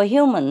milk for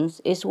humans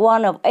is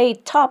one of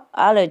 8 top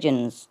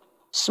allergens.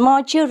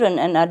 Small children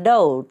and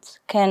adults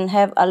can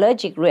have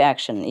allergic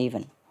reaction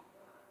even.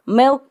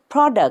 Milk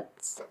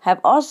products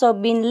have also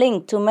been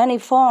linked to many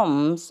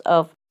forms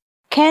of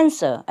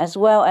cancer as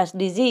well as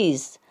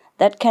disease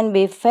that can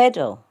be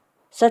fatal,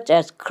 such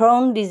as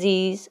Crohn's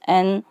disease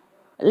and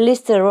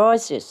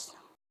listeriosis.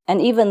 And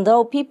even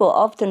though people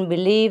often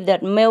believe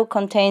that milk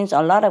contains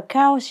a lot of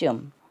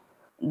calcium,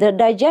 the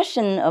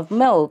digestion of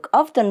milk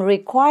often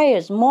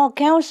requires more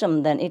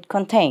calcium than it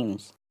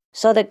contains.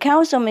 So the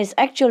calcium is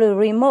actually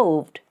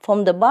removed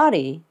from the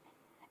body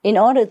in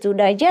order to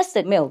digest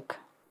the milk.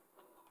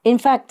 In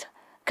fact,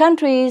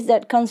 countries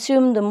that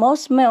consume the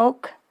most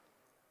milk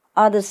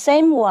are the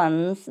same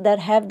ones that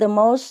have the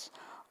most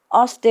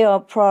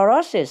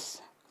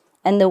osteoporosis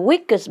and the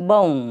weakest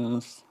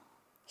bones.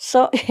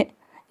 So,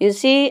 you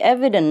see,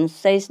 evidence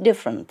says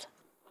different.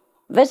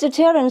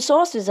 Vegetarian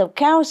sources of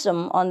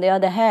calcium, on the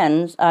other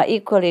hand, are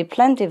equally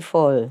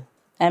plentiful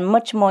and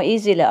much more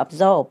easily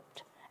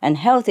absorbed and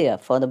healthier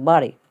for the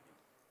body.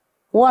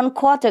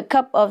 1/4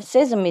 cup of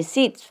sesame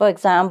seeds, for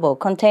example,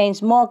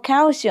 contains more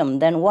calcium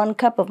than 1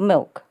 cup of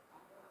milk.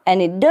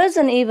 And it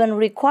doesn't even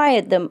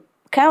require the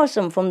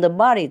calcium from the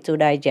body to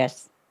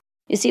digest.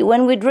 You see,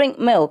 when we drink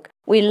milk,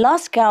 we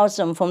lost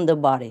calcium from the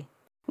body.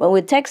 When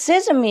we take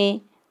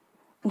sesame,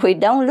 we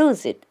don't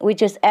lose it. We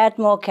just add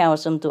more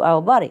calcium to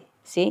our body,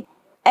 see?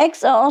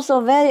 Eggs are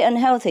also very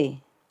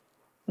unhealthy,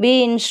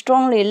 being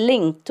strongly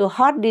linked to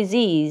heart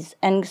disease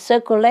and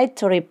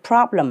circulatory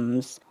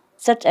problems,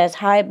 such as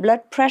high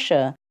blood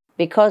pressure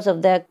because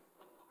of their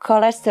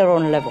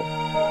cholesterol level.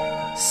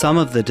 Some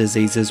of the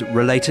diseases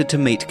related to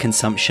meat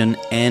consumption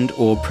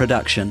and/or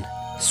production.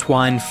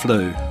 Swine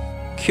flu.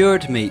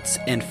 Cured meats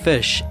and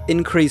fish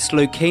increase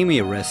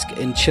leukemia risk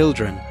in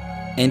children.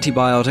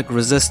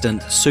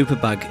 Antibiotic-resistant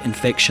superbug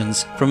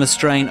infections from a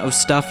strain of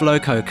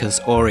Staphylococcus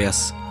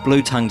aureus,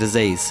 blue tongue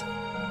disease.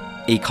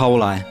 E.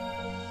 coli.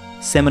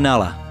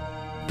 Salmonella.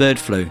 Bird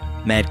flu,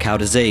 mad cow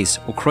disease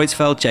or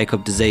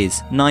Creutzfeldt-Jakob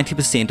disease,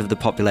 90% of the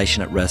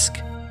population at risk.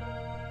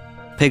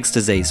 Pig's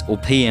disease or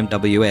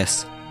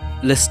PMWS.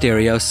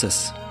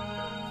 Listeriosis.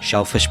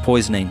 Shellfish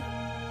poisoning.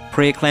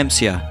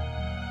 Preeclampsia.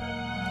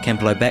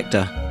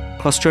 Campylobacter.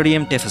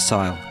 Clostridium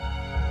difficile.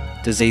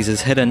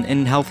 Diseases hidden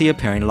in healthy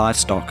appearing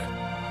livestock.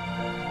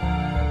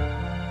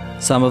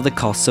 Some of the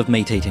costs of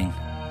meat eating.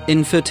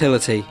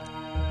 Infertility.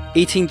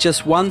 Eating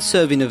just one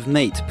serving of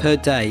meat per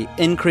day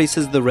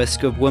increases the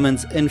risk of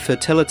women's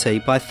infertility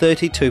by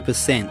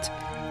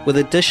 32%, with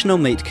additional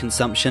meat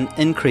consumption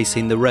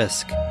increasing the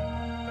risk.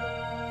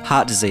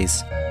 Heart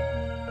disease.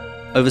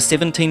 Over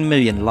 17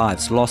 million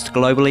lives lost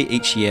globally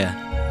each year.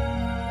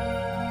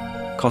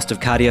 Cost of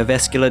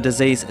cardiovascular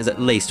disease is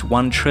at least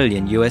 $1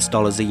 trillion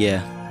a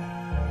year.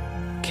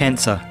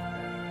 Cancer.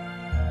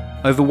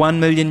 Over 1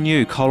 million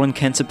new colon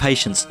cancer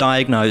patients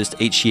diagnosed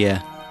each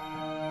year.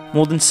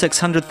 More than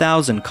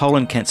 600,000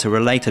 colon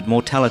cancer-related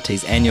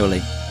mortalities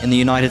annually. In the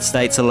United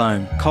States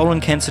alone,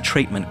 colon cancer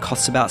treatment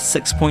costs about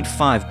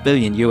 $6.5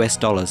 billion.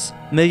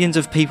 Millions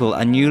of people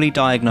are newly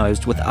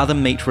diagnosed with other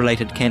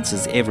meat-related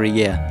cancers every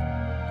year.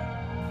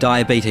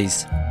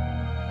 Diabetes.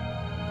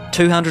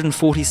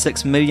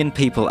 246 million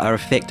people are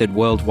affected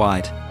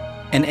worldwide.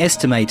 An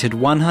estimated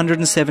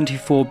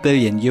 $174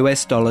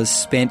 billion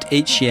spent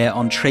each year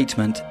on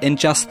treatment in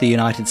just the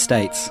United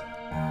States.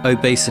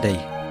 Obesity.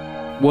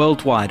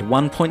 Worldwide,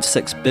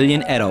 1.6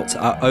 billion adults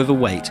are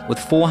overweight, with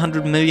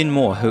 400 million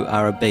more who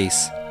are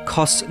obese.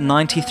 Costs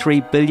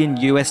 $93 billion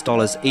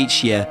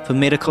each year for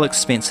medical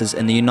expenses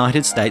in the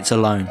United States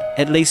alone.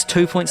 At least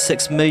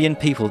 2.6 million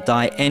people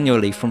die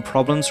annually from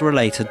problems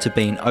related to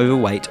being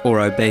overweight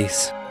or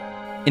obese.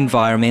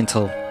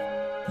 Environmental.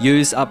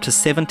 Use up to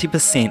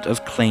 70%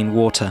 of clean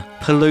water.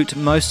 Pollute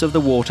most of the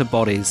water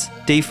bodies.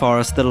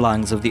 Deforest the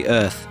lungs of the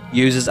earth.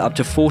 Uses up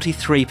to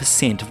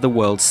 43% of the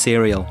world's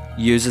cereal.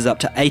 Uses up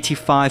to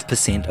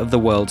 85% of the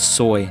world's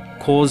soy.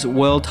 Cause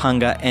world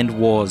hunger and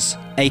wars.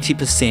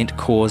 80%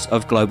 cause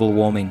of global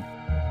warming.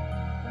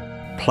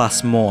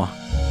 Plus more.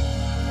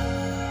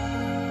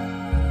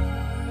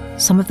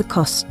 Some of the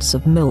costs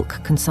of milk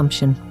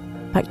consumption.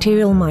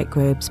 Bacterial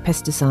microbes,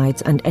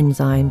 pesticides and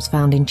enzymes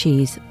found in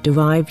cheese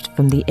derived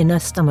from the inner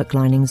stomach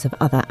linings of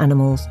other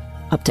animals.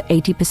 Up to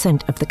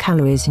 80% of the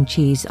calories in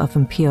cheese are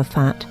from pure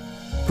fat.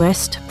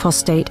 Breast,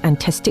 prostate and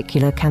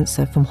testicular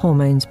cancer from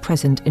hormones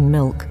present in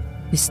milk.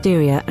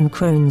 Listeria and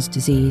Crohn's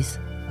disease.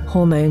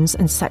 Hormones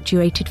and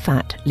saturated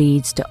fat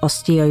leads to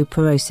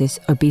osteoporosis,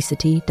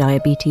 obesity,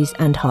 diabetes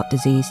and heart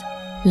disease.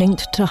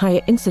 Linked to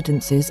higher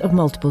incidences of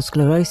multiple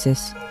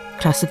sclerosis.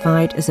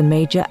 Classified as a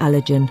major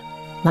allergen.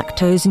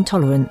 Lactose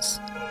intolerance.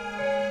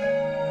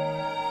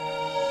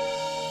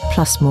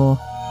 Plus more.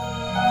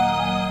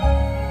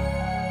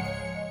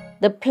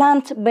 The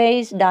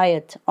plant-based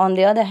diet, on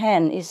the other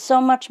hand, is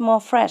so much more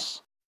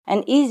fresh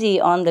and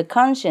easy on the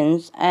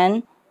conscience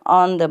and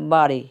on the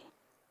body,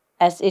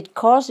 as it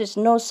causes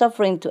no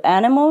suffering to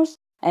animals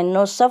and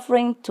no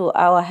suffering to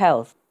our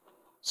health.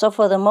 So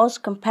for the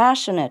most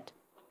compassionate,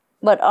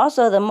 but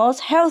also the most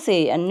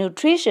healthy and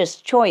nutritious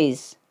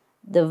choice,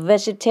 the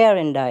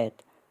vegetarian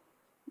diet,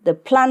 the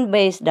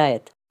plant-based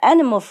diet,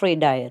 animal-free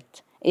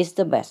diet is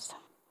the best.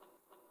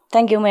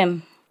 Thank you,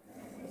 ma'am.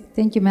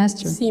 Thank you,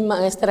 Master. Sí,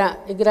 maestra,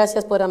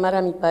 gracias por amar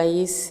a mi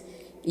país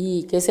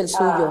y que es el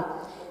suyo.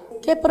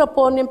 ¿Qué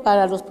proponen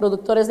para los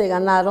productores de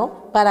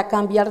ganado para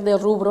cambiar de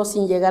rubro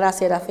sin llegar a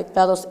ser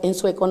afectados en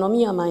su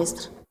economía,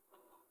 maestra?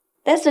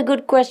 That's a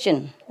good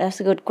question.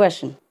 That's a good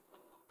question.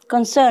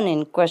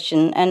 Concerning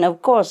question, and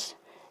of course,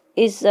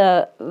 it's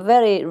a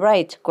very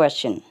right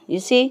question. You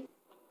see,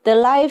 the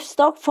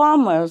livestock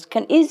farmers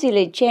can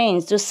easily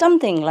change to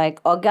something like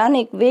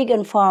organic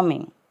vegan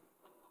farming,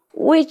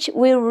 which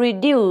will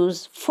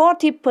reduce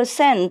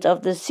 40%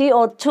 of the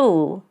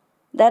CO2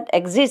 that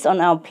exists on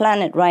our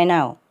planet right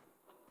now.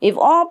 If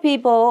all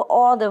people,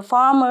 all the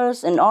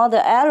farmers, and all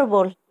the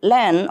arable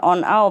land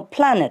on our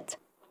planet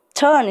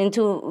turn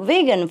into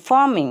vegan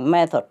farming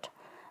method,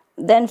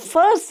 then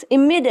first,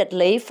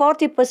 immediately,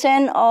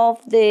 40%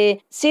 of the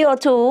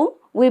CO2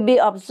 will be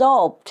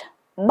absorbed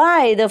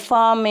by the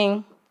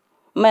farming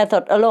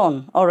method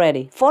alone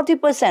already,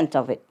 40%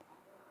 of it.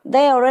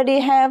 They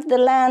already have the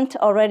land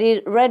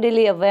already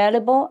readily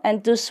available,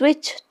 and to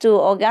switch to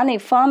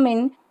organic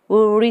farming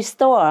will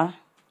restore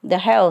the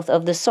health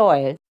of the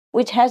soil,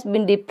 which has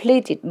been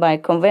depleted by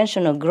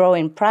conventional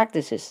growing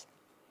practices.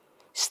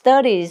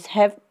 Studies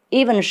have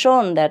even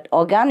shown that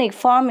organic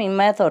farming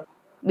method,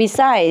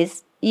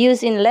 besides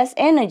using less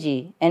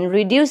energy and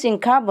reducing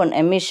carbon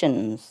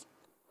emissions,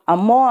 are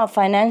more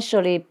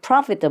financially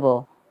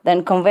profitable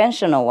than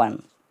conventional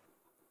ones.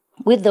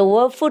 With the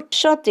world food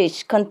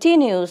shortage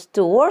continues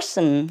to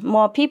worsen,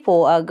 more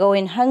people are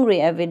going hungry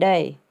every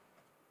day.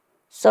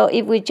 So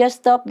if we just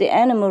stop the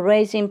animal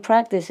raising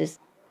practices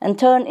and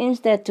turn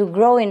instead to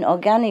growing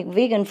organic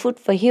vegan food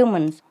for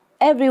humans,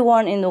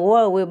 everyone in the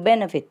world will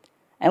benefit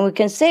and we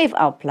can save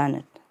our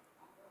planet.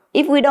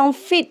 If we don't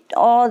feed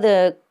all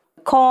the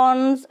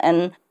corns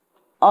and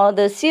all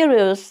the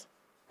cereals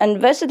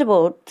and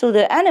vegetables to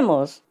the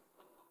animals,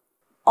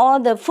 all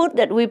the food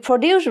that we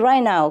produce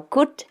right now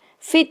could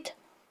feed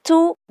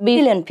 2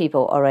 billion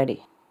people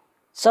already.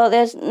 So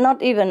there's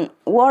not even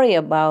worry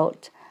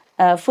about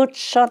food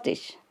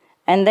shortage,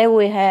 and they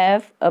will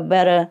have a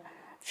better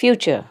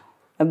future,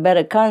 a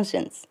better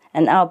conscience,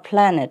 and our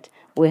planet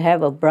will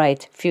have a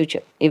bright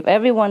future. If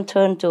everyone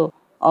turn to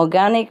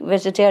organic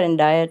vegetarian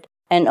diet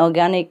and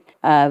organic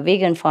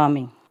vegan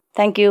farming.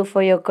 Thank you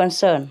for your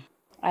concern.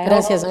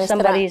 Gracias, hope maestra.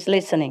 somebody is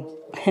listening.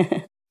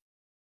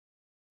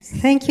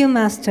 Thank you,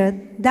 Master.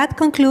 That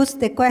concludes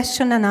the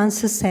question and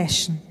answer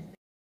session.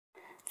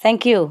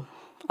 Thank you,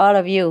 all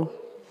of you,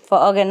 for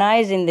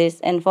organizing this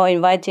and for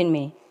inviting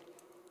me.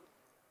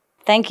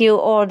 Thank you,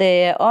 all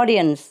the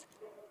audience.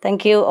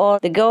 Thank you, all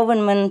the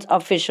government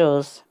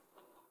officials,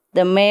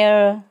 the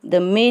mayor, the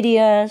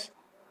media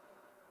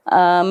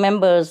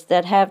members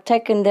that have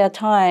taken their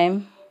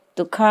time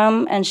to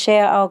come and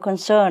share our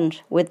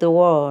concerns with the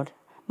world.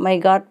 May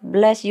God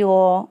bless you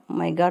all.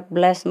 May God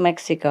bless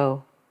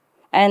Mexico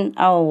and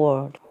our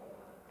world.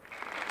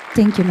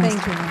 Thank you, Master.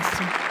 Thank you,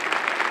 Master.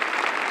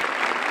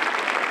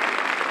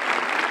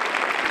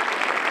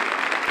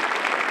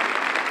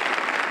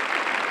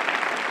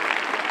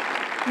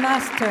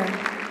 Master,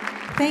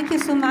 thank you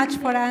so much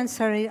for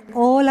answering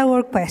all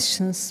our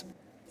questions.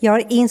 Your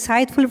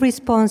insightful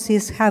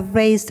responses have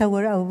raised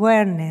our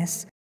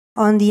awareness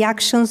on the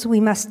actions we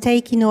must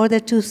take in order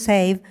to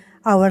save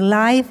our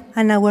life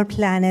and our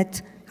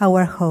planet,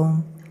 our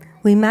home.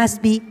 We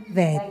must be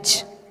veg.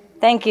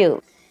 Thank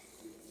you.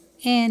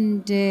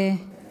 And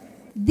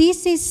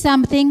this is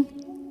something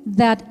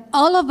that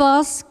all of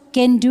us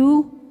can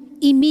do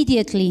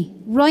immediately,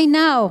 right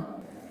now,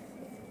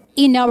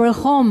 in our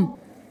home.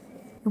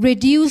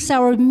 Reduce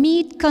our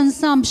meat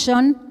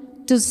consumption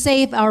to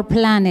save our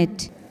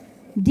planet.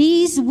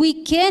 This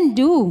we can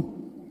do.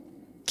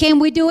 Can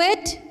we do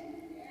it?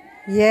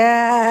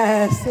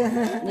 Yes.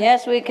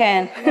 Yes, we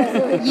can.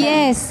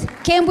 Yes.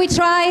 Can we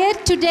try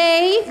it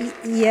today?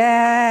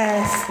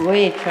 Yes.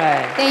 We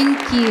try.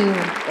 Thank you.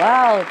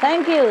 Wow,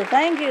 thank you.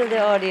 Thank you,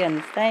 the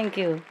audience. Thank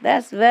you.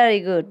 That's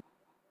very good.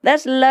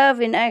 That's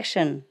love in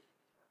action.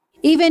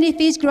 Even if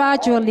it's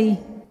gradually,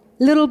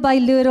 little by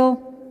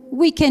little,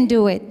 we can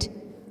do it.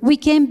 We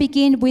can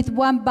begin with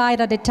one bite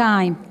at a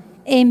time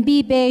and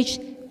be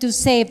veg to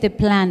save the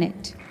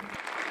planet.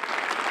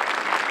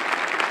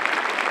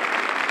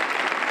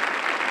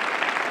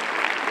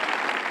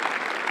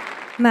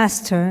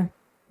 Master,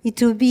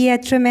 it will be a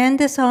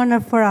tremendous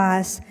honor for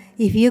us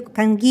if you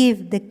can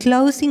give the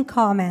closing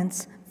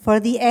comments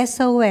for the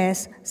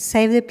SOS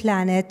Save the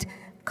Planet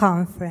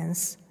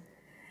conference.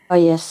 Oh,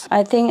 yes.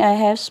 I think I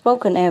have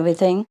spoken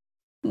everything.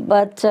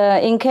 But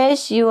in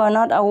case you are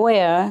not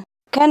aware,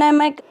 can I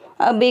make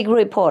a big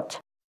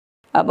report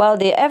about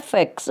the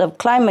effects of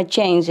climate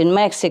change in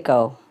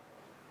Mexico,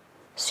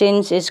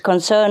 since it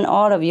concerns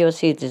all of your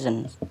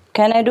citizens?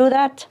 Can I do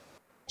that?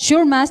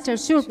 Sure, Master.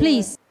 Sure,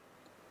 please.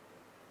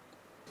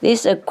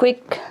 This is a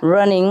quick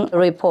running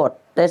report.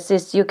 That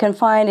is, you can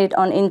find it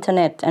on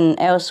internet and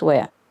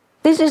elsewhere.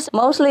 This is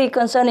mostly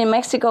concerning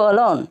Mexico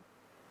alone.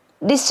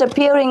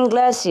 Disappearing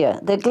glacier.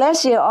 The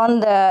glacier on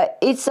the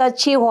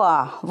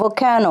Iztaccíhuatl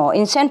volcano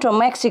in central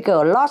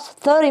Mexico lost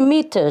 30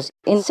 meters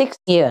in 6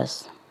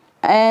 years.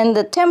 And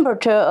the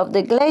temperature of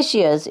the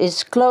glaciers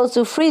is close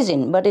to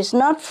freezing, but it's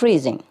not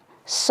freezing.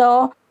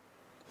 So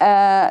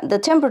the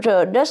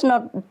temperature does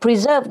not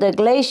preserve the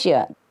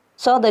glacier.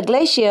 So the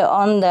glacier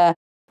on the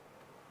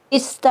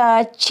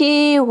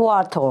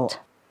Iztaccíhuatl,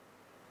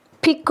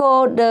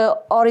 Pico de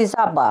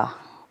Orizaba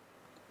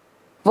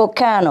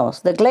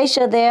volcanoes, the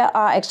glacier there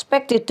are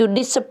expected to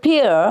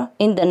disappear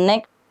in the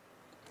next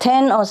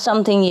 10 or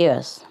something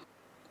years.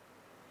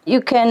 You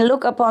can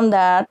look upon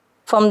that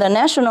from the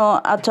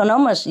National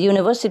Autonomous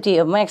University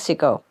of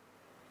Mexico.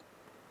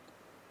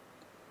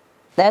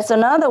 There's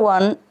another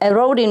one,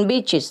 eroding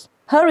beaches.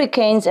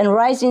 Hurricanes and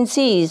rising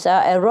seas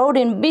are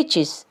eroding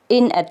beaches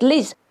in at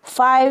least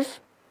 5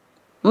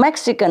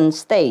 Mexican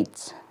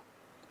states,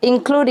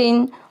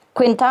 including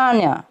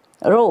Quintana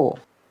Roo,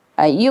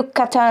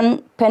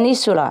 Yucatan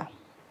Peninsula,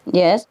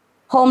 yes,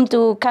 home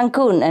to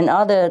Cancun and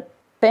other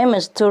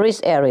famous tourist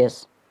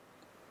areas,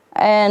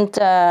 and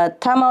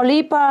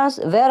Tamaulipas,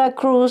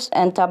 Veracruz,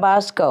 and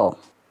Tabasco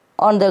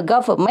on the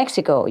Gulf of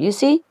Mexico, you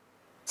see,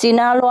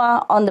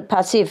 Sinaloa on the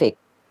Pacific,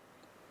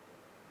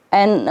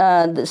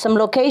 and some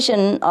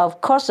location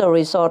of coastal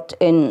resort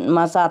in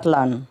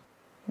Mazatlan.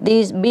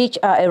 These beaches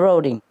are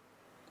eroding.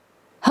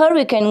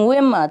 Hurricane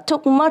Wilma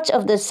took much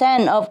of the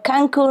sand of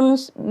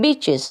Cancun's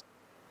beaches.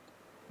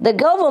 The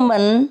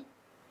government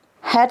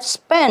had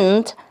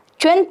spent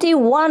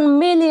 $21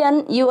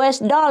 million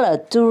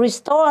to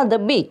restore the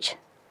beach.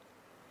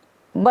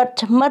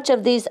 But much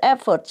of these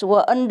efforts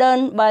were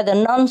undone by the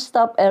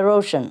non-stop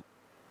erosion.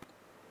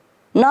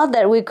 Not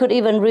that we could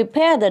even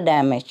repair the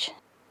damage.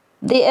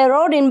 The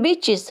eroding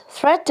beaches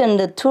threaten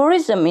the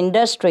tourism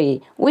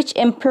industry, which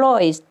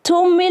employs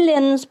 2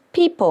 million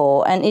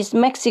people and is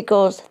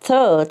Mexico's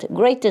third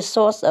greatest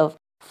source of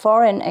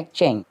foreign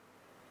exchange.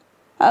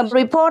 A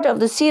report of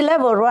the sea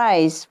level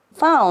rise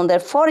found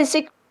that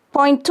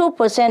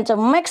 46.2% of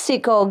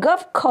Mexico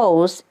Gulf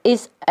Coast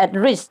is at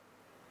risk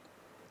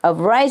of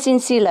rising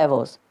sea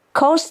levels.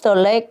 Coastal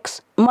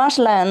lakes,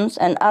 marshlands,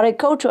 and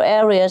agricultural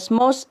areas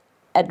most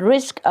at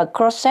risk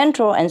across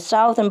central and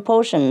southern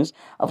portions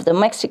of the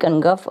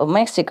Mexican Gulf of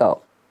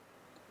Mexico.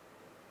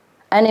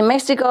 And in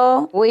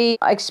Mexico, we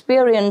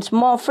experience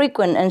more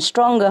frequent and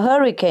stronger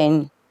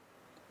hurricanes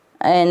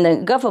in the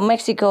Gulf of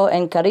Mexico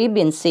and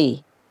Caribbean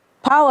Sea.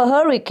 Power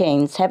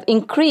hurricanes have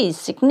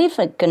increased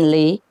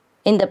significantly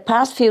in the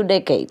past few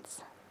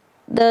decades.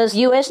 The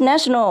U.S.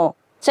 National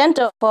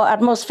Center for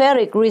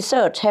Atmospheric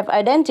Research have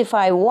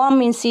identified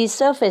warming sea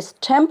surface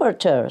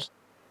temperatures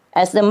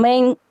as the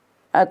main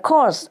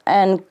cause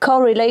and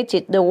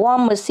correlated the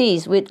warmer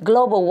seas with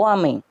global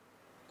warming.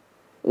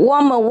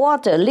 Warmer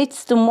water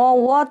leads to more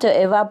water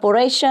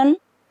evaporation,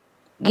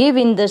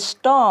 giving the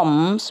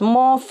storms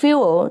more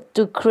fuel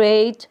to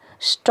create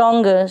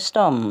stronger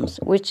storms,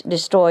 which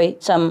destroy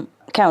some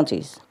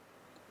counties.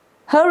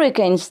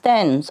 Hurricane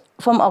Stans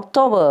from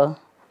October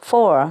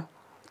 4,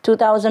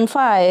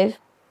 2005,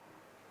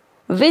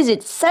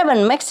 visit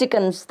 7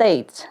 Mexican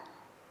states,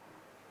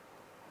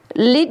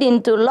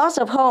 leading to loss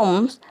of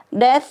homes,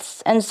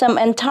 deaths, and some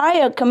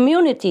entire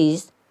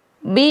communities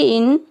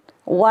being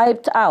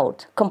wiped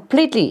out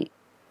completely.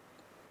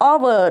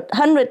 Over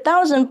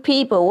 100,000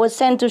 people were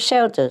sent to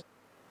shelters.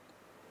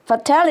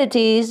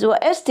 Fatalities were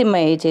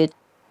estimated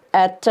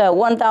at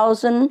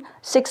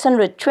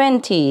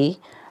 1,620,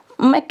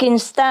 making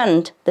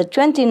Stan the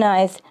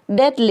 29th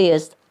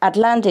deadliest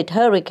Atlantic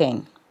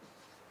hurricane.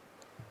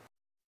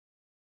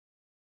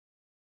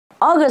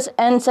 August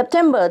and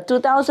September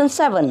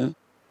 2007,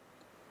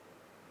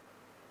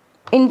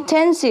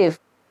 intensive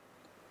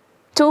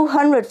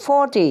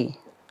 240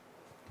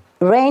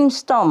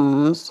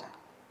 rainstorms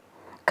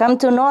come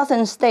to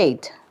northern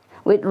state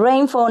with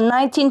rainfall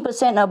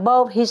 19%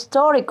 above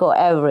historical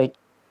average.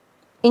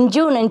 In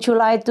June and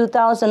July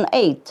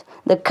 2008,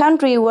 the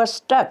country was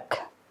struck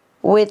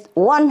with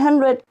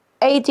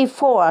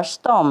 184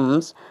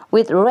 storms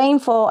with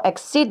rainfall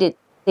exceeded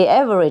the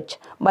average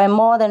by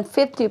more than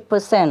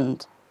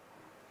 50%.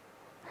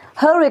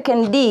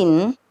 Hurricane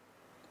Dean,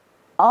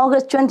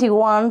 August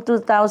 21,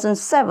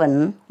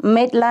 2007,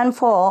 made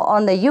landfall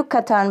on the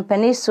Yucatan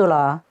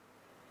Peninsula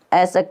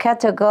as a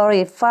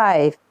Category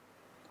 5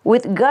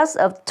 with gusts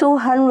of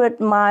 200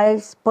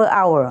 miles per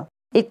hour.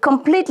 It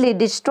completely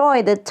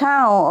destroyed the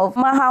town of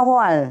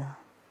Mahahual.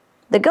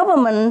 The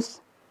government's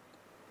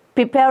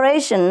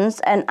preparations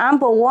and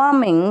ample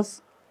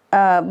warnings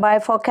by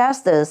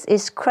forecasters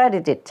is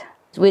credited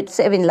with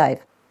saving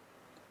life,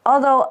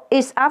 although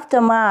its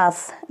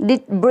aftermath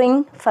did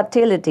bring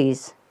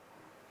fatalities.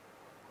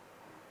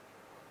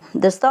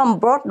 The storm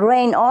brought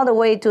rain all the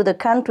way to the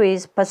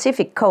country's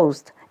Pacific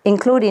coast,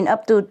 including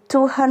up to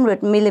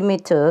 200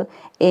 millimeters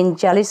in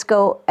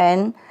Jalisco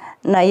and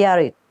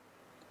Nayarit.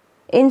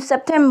 In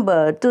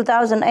September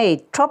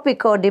 2008,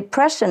 Tropical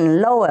Depression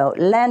Lowell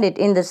landed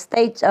in the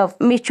states of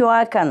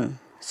Michoacan,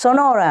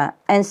 Sonora,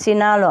 and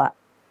Sinaloa,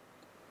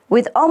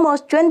 with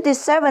almost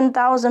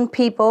 27,000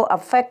 people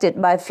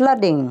affected by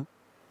flooding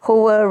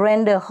who were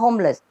rendered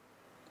homeless.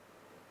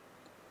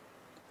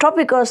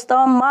 Tropical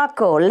Storm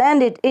Marco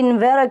landed in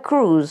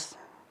Veracruz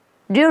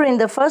during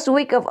the first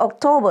week of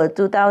October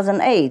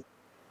 2008,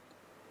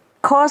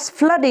 caused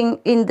flooding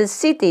in the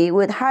city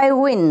with high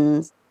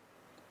winds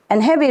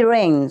and heavy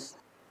rains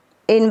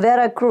in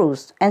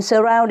Veracruz and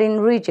surrounding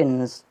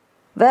regions.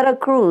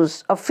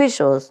 Veracruz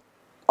officials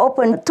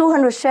opened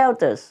 200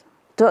 shelters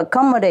to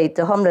accommodate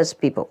the homeless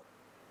people.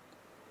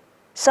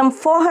 Some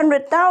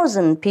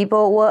 400,000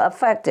 people were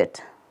affected.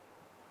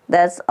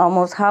 That's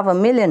almost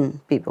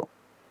 500,000 people,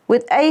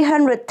 with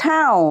 800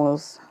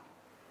 towns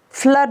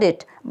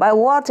flooded by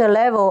water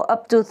level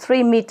up to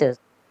 3 meters.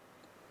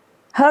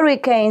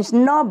 Hurricane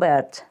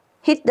Norbert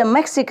hit the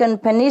Mexican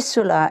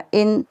peninsula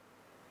in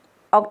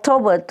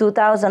October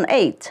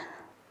 2008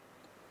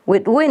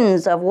 with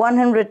winds of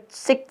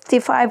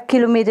 165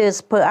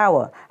 kilometers per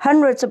hour.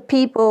 Hundreds of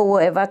people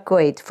were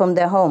evacuated from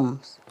their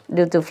homes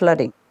due to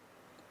flooding.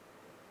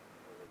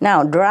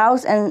 Now,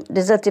 droughts and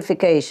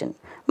desertification.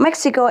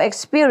 Mexico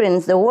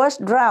experienced the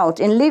worst drought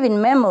in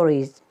living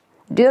memories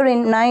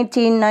during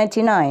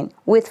 1999,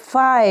 with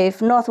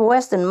 5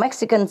 northwestern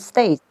Mexican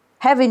states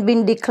having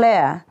been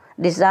declared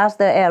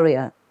disaster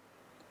area.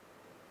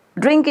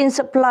 Drinking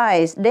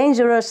supplies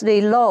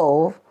dangerously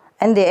low,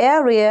 and the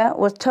area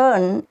was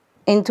turned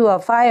into a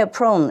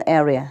fire-prone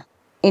area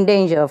in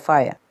danger of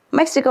fire.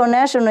 Mexico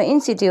National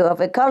Institute of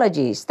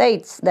Ecology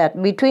states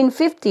that between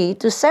 50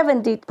 to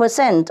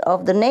 70%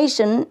 of the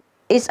nation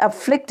is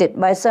afflicted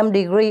by some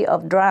degree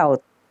of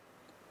drought.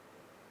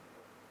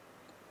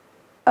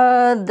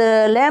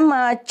 The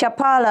Lema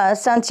Chapala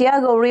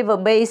Santiago River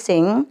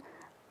Basin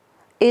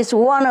is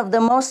one of the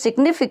most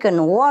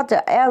significant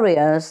water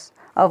areas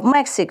of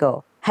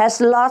Mexico, has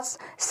lost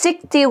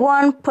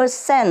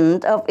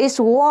 61% of its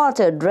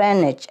water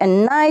drainage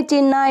and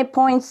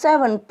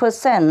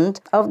 99.7%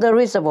 of the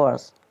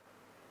reservoirs.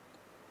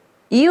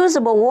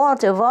 Usable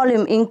water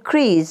volume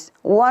increased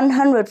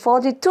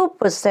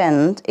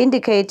 142%,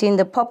 indicating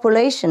the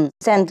population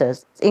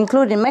centers,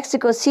 including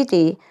Mexico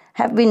City,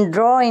 have been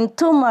drawing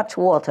too much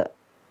water.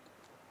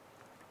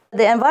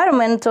 The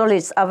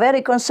environmentalists are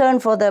very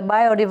concerned for the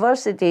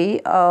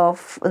biodiversity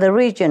of the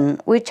region,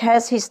 which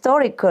has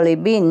historically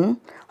been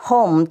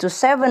home to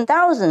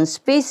 7,000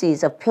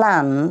 species of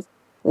plants,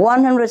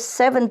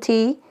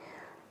 170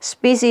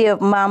 species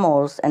of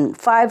mammals and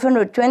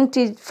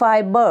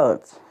 525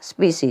 bird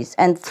species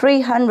and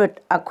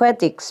 300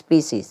 aquatic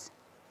species.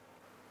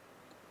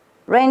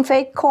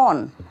 Rain-fed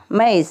corn,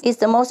 maize, is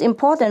the most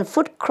important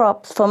food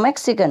crop for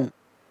Mexicans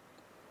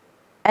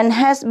and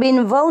has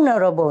been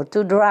vulnerable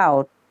to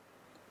drought.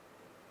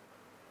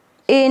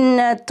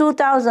 In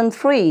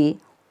 2003,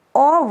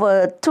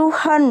 over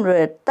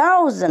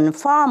 200,000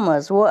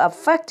 farmers were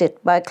affected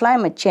by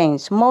climate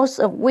change, most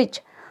of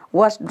which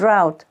was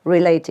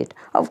drought-related.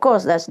 Of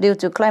course, that's due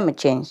to climate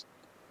change.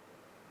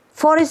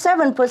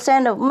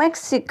 47% of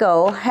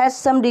Mexico has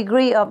some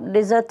degree of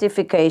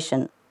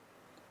desertification,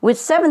 with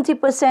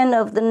 70%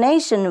 of the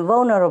nation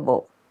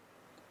vulnerable.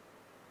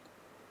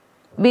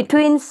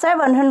 Between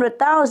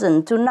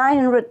 700,000 to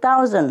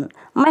 900,000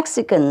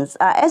 Mexicans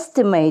are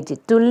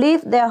estimated to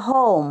leave their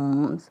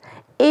homes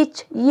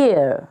each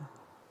year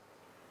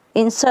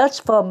in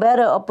search for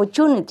better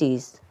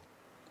opportunities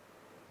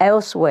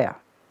elsewhere,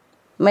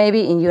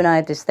 maybe in the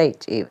United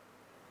States even.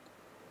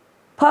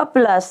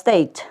 Puebla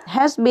State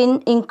has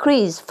been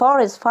increased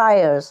forest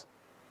fires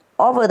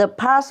over the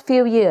past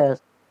few years.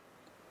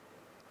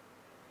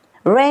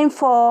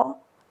 Rainfall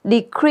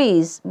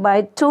decreased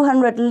by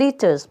 200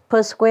 liters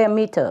per square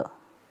meter.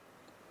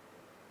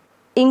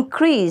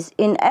 Increase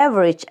in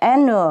average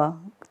annual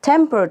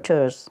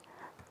temperatures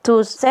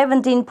to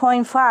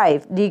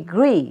 17.5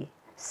 degrees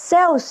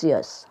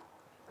Celsius.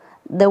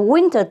 The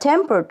winter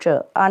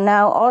temperature are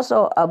now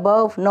also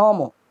above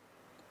normal.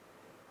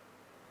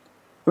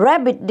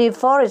 Rapid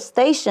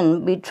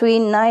deforestation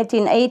between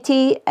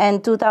 1980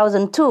 and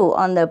 2002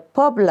 on the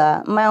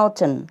Puebla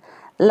Mountain,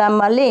 La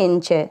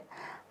Malinche,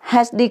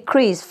 has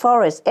decreased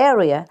forest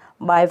area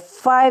by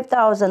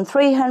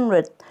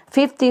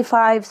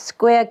 5,355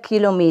 square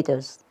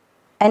kilometers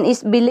and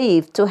is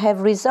believed to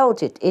have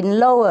resulted in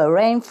lower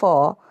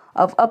rainfall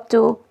of up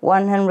to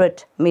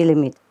 100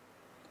 millimeters.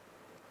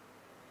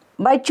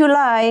 By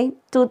July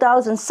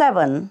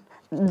 2007,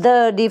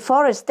 the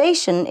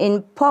deforestation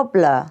in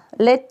Puebla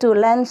led to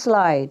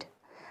landslide,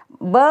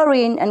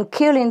 burying and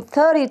killing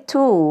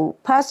 32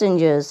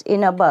 passengers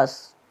in a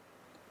bus.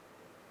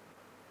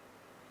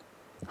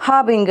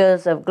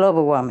 Harbingers of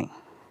global warming.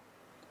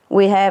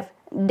 We have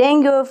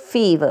dengue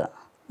fever,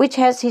 which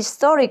has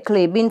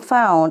historically been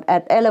found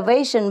at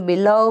elevation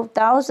below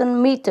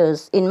 1,000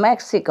 meters in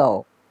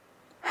Mexico,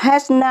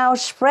 has now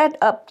spread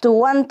up to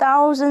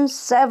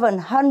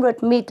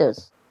 1,700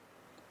 meters.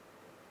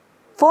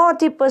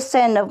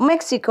 40% of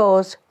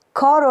Mexico's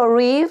coral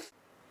reef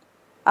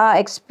are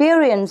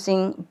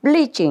experiencing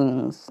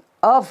bleachings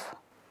of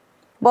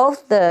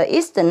both the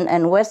eastern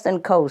and western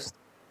coast.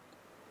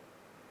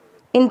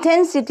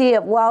 Intensity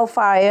of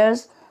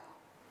wildfires.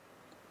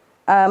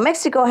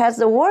 Mexico has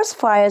the worst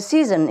fire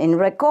season in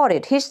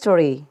recorded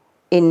history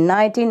in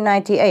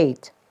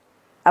 1998,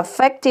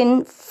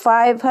 affecting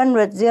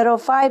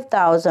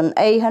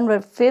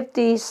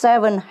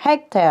 505,857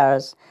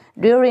 hectares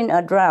during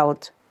a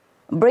drought,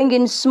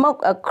 bringing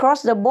smoke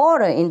across the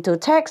border into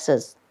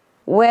Texas,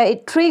 where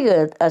it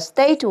triggered a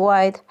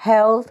statewide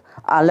health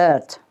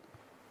alert.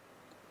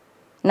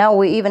 Now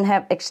we even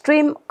have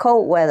extreme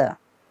cold weather.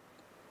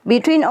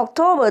 Between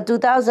October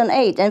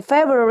 2008 and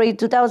February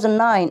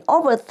 2009,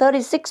 over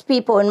 36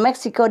 people in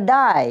Mexico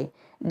died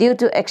due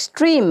to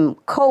extreme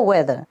cold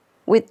weather,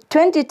 with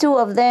 22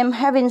 of them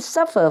having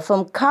suffered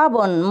from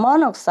carbon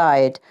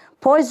monoxide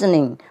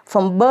poisoning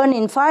from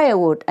burning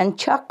firewood and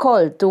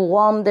charcoal to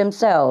warm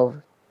themselves.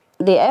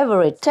 The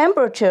average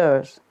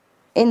temperatures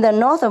in the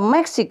north of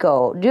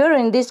Mexico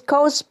during this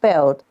cold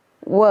spell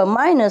were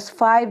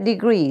 -5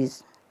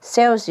 degrees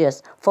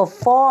Celsius for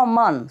 4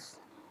 months.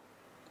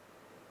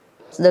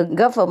 The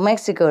Gulf of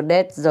Mexico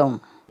dead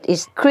zone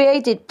is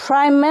created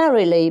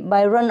primarily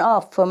by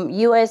runoff from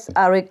U.S.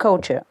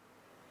 agriculture.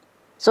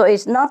 So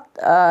it's not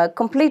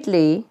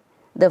completely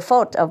the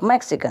fault of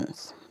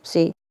Mexicans.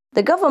 See,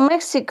 the Gulf of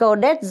Mexico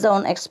dead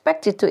zone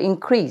expected to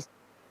increase.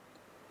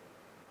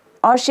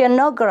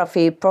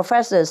 Oceanography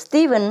Professor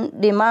Stephen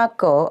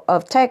DeMarco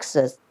of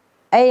Texas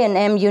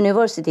A&M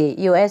University,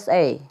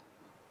 USA,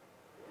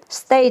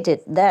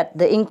 stated that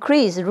the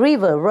increased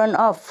river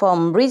runoff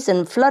from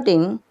recent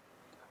flooding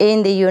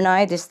in the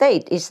United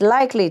States is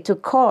likely to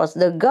cause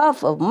the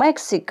Gulf of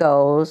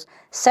Mexico's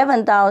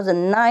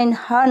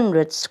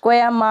 7,900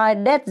 square mile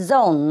dead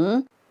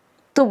zone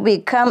to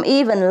become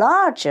even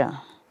larger.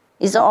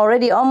 It's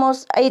already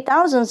almost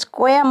 8,000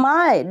 square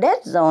mile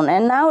dead zone,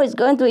 and now it's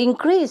going to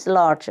increase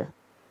larger.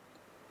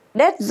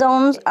 Dead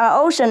zones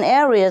are ocean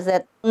areas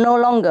that no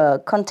longer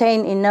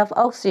contain enough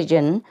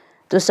oxygen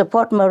to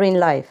support marine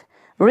life.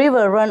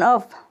 River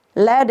runoff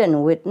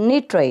laden with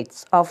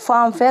nitrates or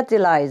farm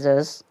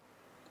fertilizers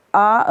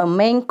are a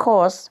main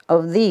cause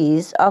of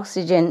these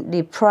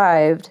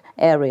oxygen-deprived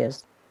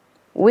areas.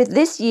 With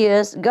this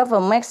year's Gulf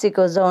of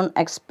Mexico zone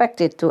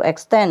expected to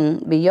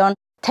extend beyond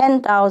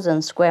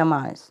 10,000 square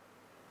miles.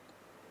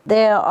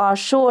 There are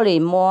surely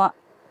more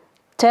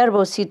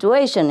terrible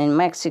situations in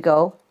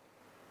Mexico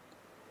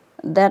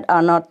that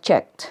are not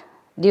checked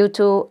due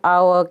to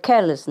our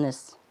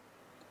carelessness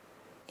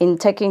in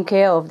taking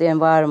care of the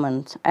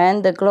environment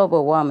and the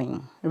global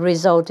warming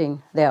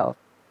resulting thereof.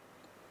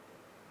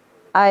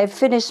 I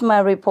finished my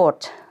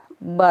report,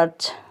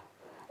 but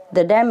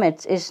the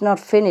damage is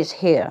not finished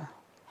here.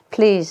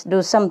 Please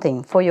do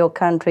something for your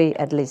country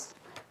at least.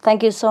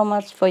 Thank you so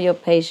much for your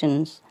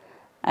patience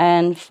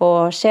and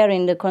for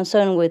sharing the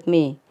concern with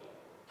me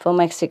for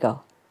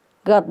Mexico.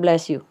 God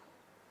bless you.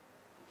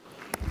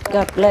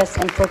 God bless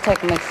and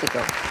protect Mexico.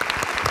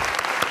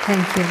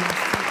 Thank you.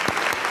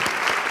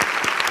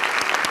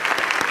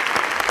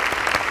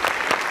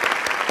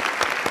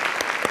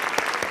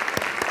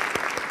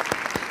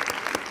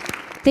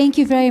 Thank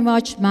you very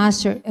much,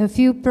 Master. A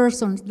few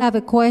persons have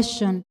a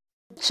question.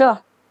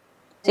 Sure.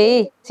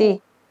 Sí, sí.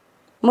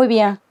 Muy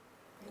bien.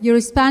 Your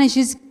Spanish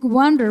is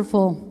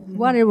wonderful.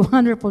 What a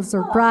wonderful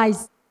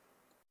surprise.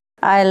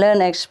 I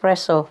learned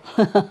espresso.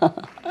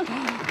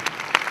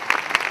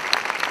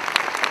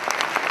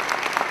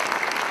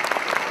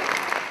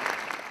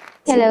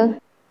 Hello.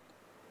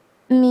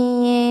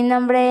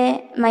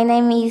 My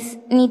name is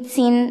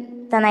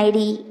Nitzin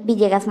Tanairi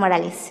Villegas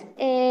Morales.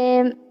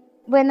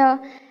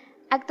 Bueno,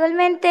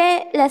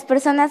 actualmente las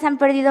personas han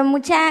perdido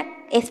mucha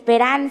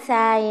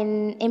esperanza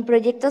en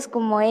proyectos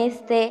como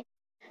este,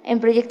 en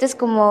proyectos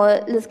como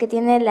los que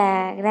tiene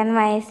la gran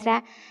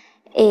maestra.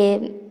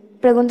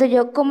 Pregunto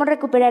yo, ¿cómo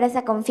recuperar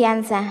esa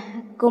confianza?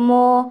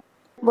 ¿Cómo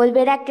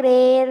volver a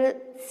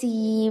creer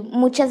si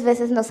muchas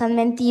veces nos han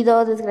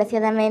mentido,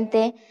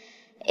 desgraciadamente?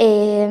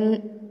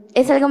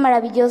 Es algo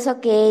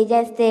maravilloso que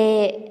ella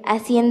esté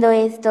haciendo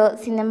esto,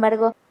 sin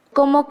embargo,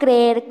 ¿cómo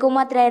creer, cómo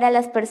atraer a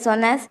las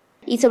personas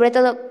y sobre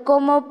todo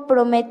cómo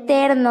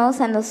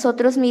prometernos a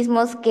nosotros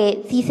mismos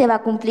que sí se va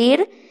a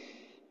cumplir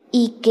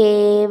y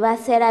que va a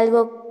ser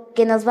algo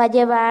que nos va a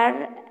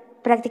llevar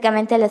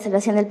prácticamente a la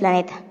salvación del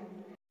planeta?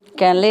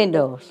 ¡Qué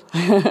lindos!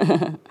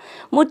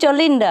 Muchas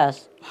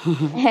lindas.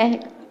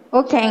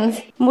 Oh,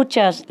 thanks.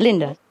 Muchas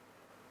lindas.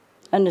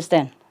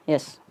 Understand?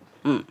 Yes.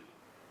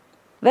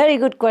 Very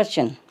good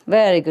question.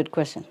 Very good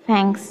question.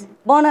 Thanks.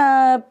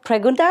 Buenas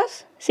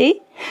preguntas,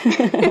 ¿sí?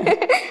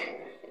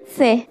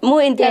 Sí.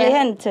 Muy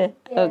inteligente.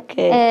 Yeah.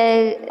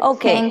 Okay.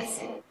 Okay.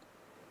 Thanks.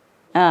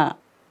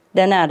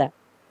 De nada.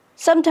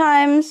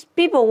 Sometimes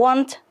people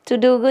want to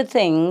do good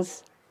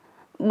things,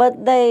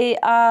 but they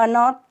are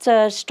not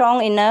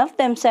strong enough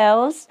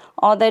themselves,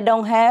 or they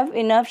don't have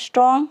enough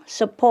strong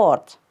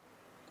support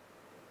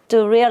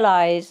to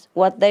realize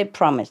what they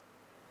promised.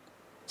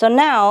 So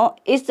now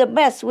it's the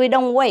best we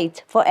don't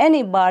wait for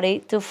anybody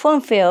to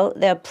fulfill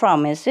their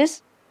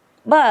promises,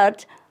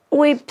 but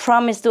we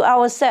promise to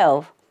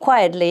ourselves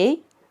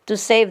quietly to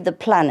save the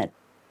planet.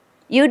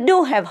 You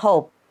do have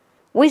hope.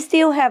 We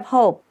still have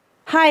hope,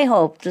 high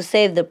hope to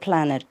save the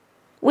planet.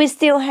 We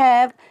still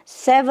have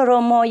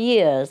several more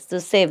years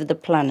to save the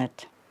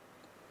planet.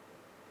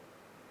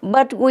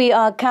 But we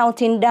are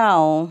counting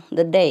down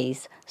the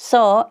days.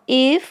 So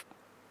if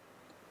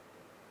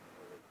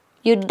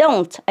you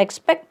don't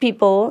expect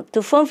people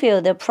to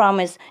fulfill their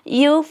promise,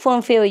 you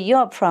fulfill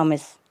your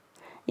promise.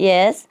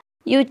 Yes,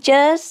 you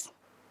just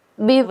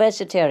be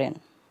vegetarian.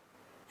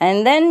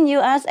 And then you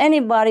ask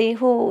anybody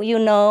who you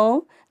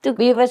know to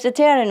be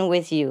vegetarian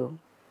with you.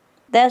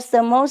 That's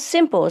the most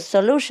simple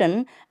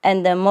solution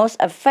and the most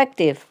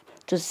effective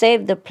to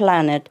save the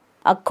planet,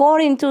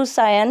 according to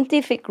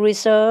scientific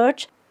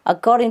research,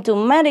 according to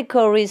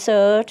medical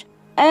research,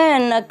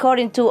 and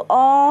according to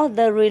all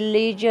the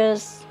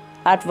religious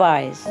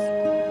advice.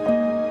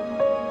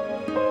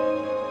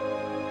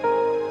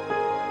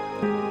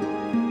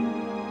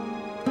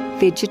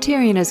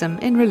 Vegetarianism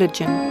in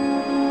religion.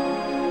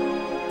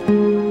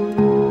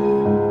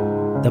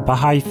 The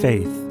Baha'i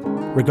Faith.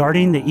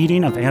 Regarding the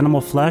eating of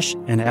animal flesh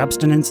and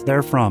abstinence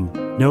therefrom,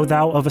 know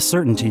thou of a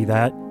certainty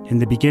that, in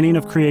the beginning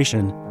of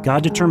creation,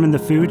 God determined the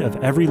food of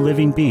every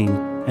living being,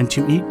 and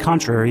to eat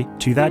contrary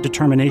to that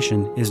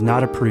determination is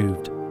not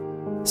approved.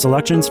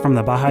 Selections from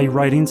the Baha'i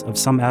writings of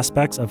some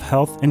aspects of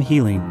health and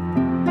healing.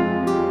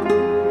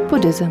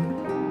 Buddhism.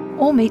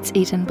 All meats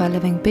eaten by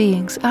living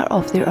beings are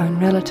of their own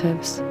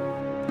relatives.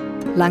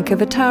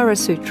 Lankavatara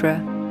Sutra.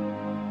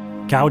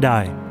 Cao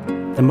Dai.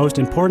 The most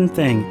important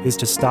thing is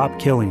to stop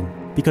killing,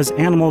 because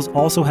animals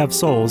also have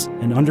souls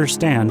and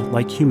understand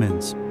like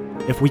humans.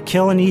 If we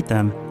kill and eat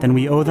them, then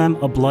we owe them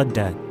a blood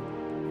debt.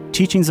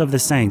 Teachings of the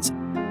Saints.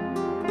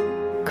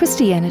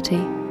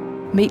 Christianity.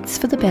 Meats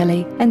for the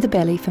belly, and the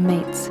belly for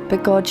meats,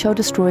 but God shall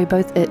destroy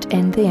both it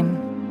and them.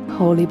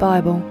 Holy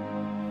Bible.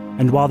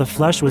 And while the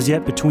flesh was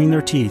yet between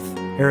their teeth,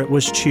 ere it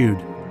was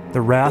chewed,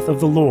 the wrath of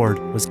the Lord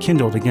was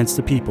kindled against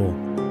the people,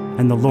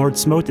 and the Lord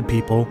smote the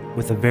people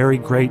with a very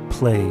great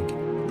plague.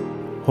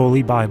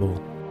 Holy Bible.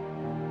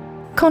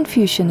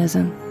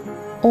 Confucianism.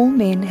 All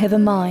men have a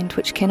mind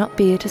which cannot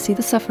bear to see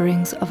the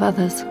sufferings of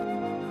others.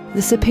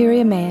 The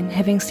superior man,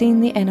 having seen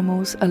the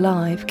animals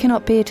alive,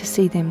 cannot bear to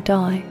see them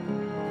die.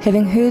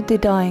 Having heard their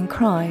dying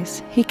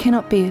cries, he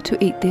cannot bear to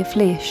eat their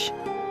flesh.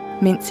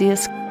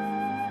 Mencius.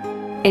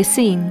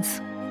 Essenes.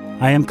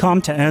 I am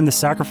come to end the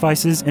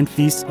sacrifices and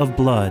feasts of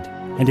blood,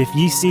 and if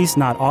ye cease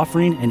not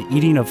offering and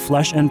eating of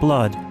flesh and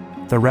blood,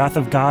 the wrath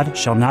of God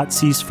shall not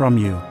cease from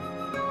you.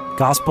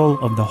 Gospel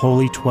of the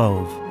Holy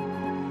 12.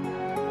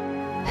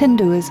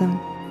 Hinduism.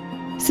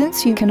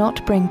 Since you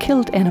cannot bring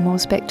killed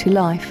animals back to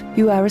life,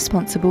 you are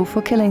responsible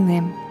for killing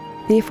them.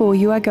 Therefore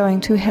you are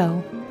going to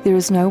hell. There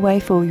is no way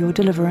for your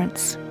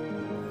deliverance.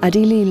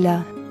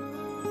 Adilila.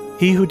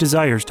 He who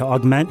desires to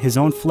augment his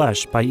own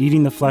flesh by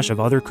eating the flesh of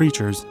other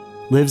creatures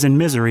lives in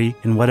misery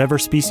in whatever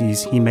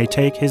species he may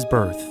take his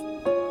birth.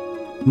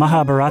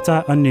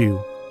 Mahabharata anew.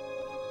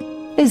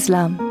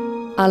 Islam.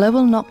 Allah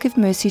will not give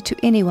mercy to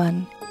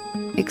anyone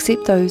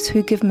except those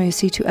who give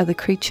mercy to other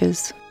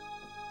creatures.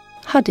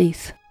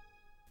 Hadith.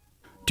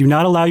 Do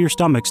not allow your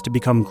stomachs to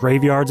become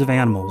graveyards of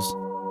animals.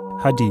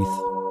 Hadith.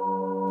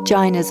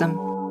 Jainism.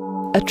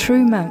 A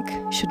true monk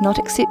should not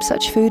accept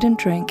such food and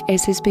drink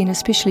as has been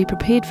especially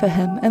prepared for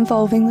him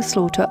involving the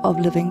slaughter of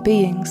living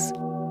beings.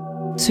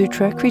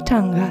 Sutra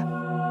Kritanga.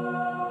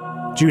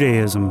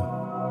 Judaism.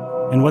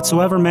 And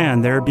whatsoever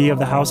man there be of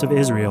the house of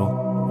Israel,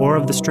 or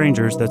of the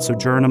strangers that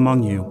sojourn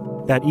among you,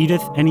 that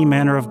eateth any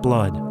manner of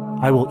blood,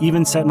 I will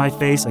even set my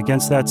face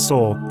against that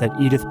soul that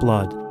eateth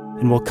blood,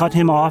 and will cut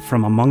him off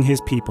from among his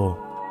people.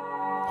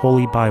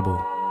 Holy Bible.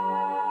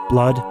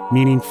 Blood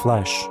meaning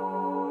flesh.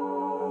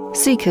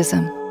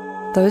 Sikhism.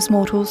 Those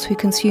mortals who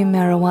consume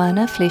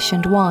marijuana, flesh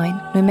and wine,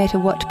 no matter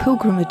what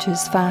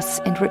pilgrimages, fasts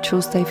and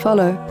rituals they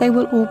follow, they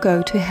will all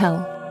go to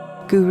hell.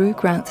 Guru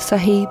Granth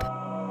Sahib.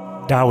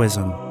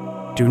 Taoism.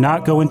 Do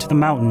not go into the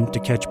mountain to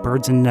catch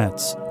birds and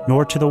nets,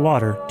 nor to the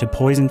water to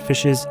poison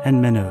fishes and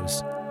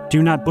minnows.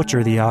 Do not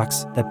butcher the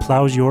ox that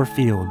plows your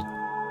field.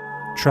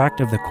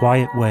 Tract of the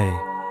Quiet Way.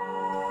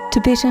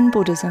 Tibetan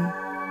Buddhism.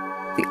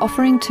 The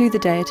offering to the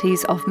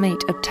deities of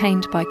meat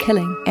obtained by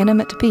killing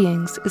animate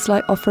beings is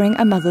like offering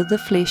a mother the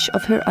flesh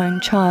of her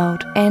own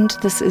child, and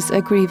this is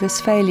a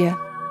grievous failure.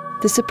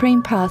 The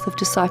supreme path of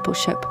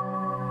discipleship.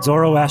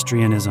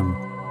 Zoroastrianism.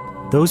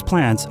 Those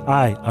plants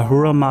I,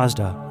 Ahura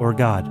Mazda, or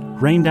God,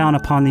 rain down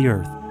upon the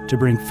earth to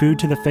bring food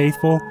to the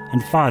faithful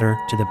and fodder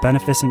to the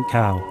beneficent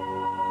cow.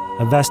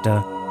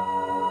 Avesta.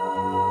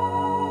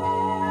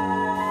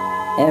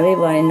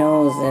 Everybody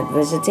knows that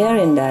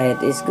vegetarian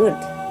diet is good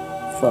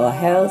for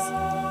health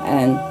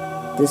and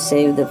to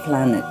save the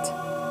planet.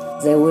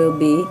 They will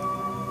be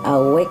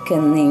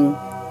awakening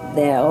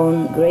their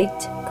own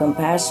great,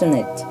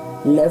 compassionate,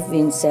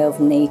 loving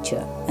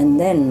self-nature, and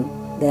then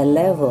their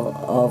level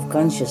of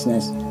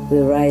consciousness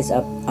will rise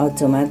up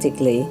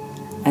automatically,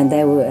 and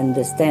they will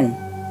understand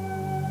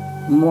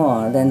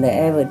more than they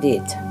ever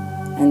did,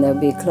 and they'll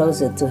be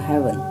closer to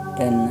heaven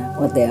than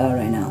what they are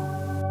right now.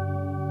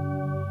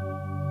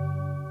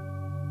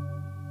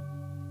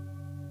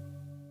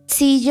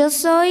 Si yo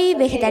soy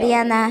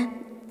vegetariana,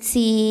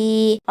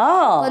 si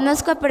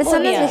conozco a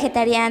personas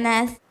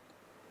vegetarianas,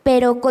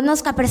 pero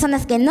conozco a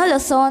personas que no lo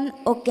son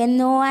o que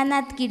no han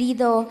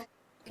adquirido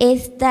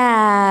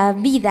esta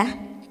vida,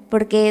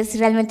 porque es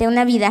realmente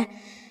una vida,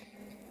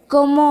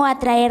 ¿cómo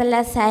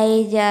atraerlas a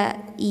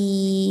ella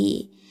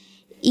y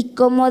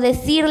cómo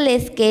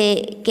decirles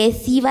que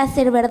sí va a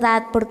ser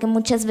verdad? Porque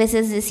muchas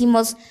veces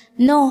decimos,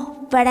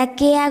 no, ¿para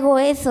qué hago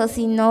eso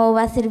si no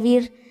va a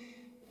servir?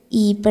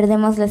 Y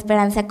perdemos la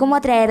esperanza. ¿Cómo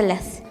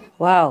atraerlas?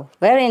 Wow,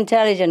 very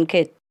intelligent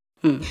kid.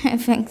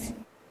 Thanks.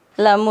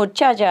 La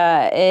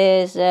muchacha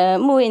es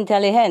muy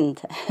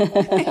inteligente.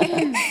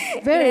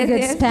 Very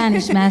good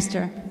Spanish,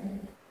 Master.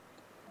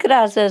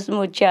 Gracias,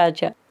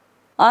 muchacha.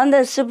 On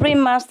the Supreme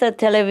Master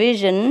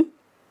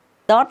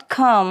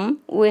Television.com,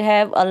 we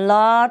have a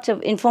lot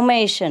of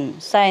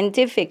information,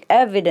 scientific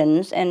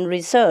evidence and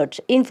research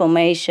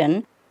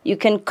information. You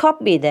can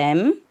copy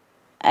them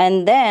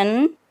and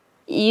then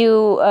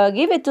you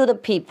give it to the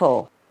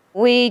people.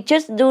 We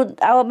just do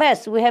our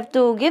best. We have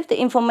to give the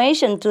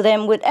information to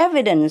them with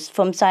evidence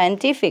from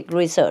scientific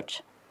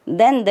research.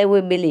 Then they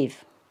will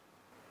believe.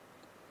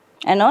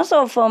 And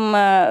also from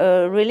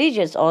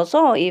religious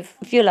also, if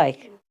you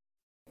like.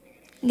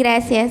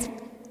 Gracias.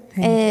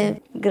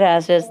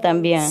 Gracias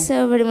también.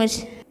 So very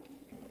much.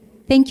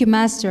 Thank you,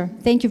 Master.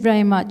 Thank you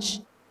very much.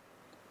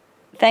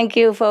 Thank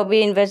you for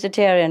being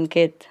vegetarian,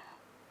 kid.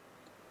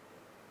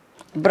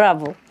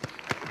 Bravo.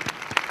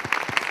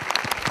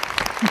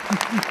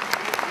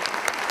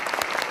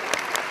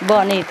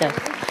 Bonita.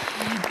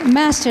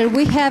 Master,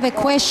 we have a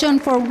question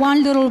for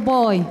one little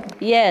boy.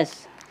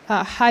 Yes.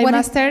 Hi,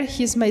 Master.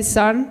 He's my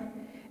son,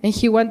 and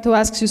he wants to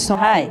ask you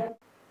something. Hi.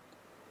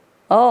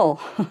 Oh,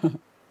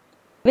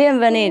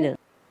 bienvenido.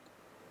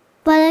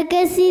 ¿Para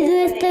qué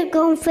sirve esta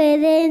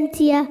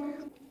conferencia?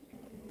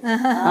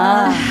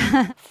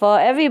 For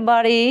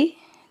everybody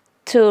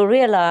to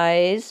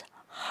realize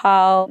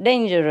how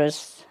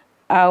dangerous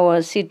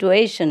our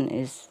situation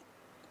is,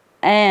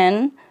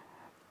 and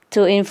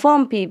to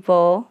inform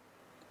people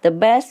the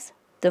best,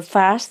 the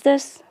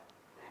fastest,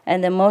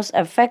 and the most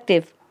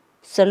effective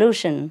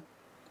solution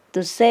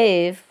to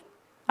save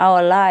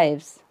our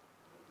lives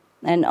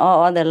and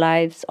all other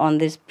lives on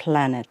this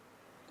planet.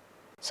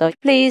 So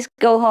please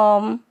go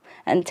home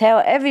and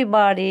tell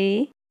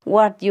everybody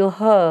what you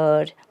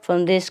heard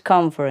from this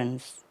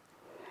conference.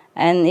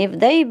 And if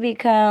they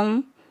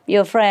become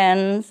your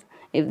friends,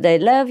 If they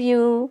love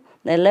you,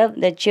 they love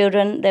their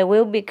children, they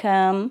will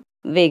become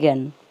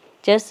vegan,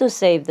 just to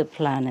save the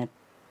planet.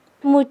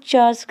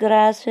 Muchas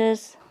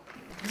gracias.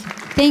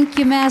 Thank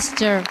you,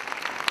 Master.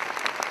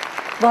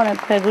 Buenas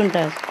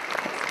preguntas.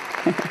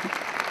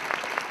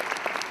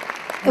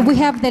 We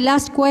have the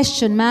last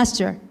question,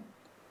 Master.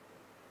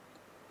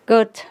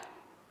 Good.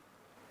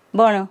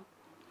 Bueno.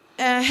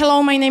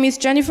 Hello, my name is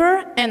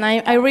Jennifer, and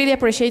I really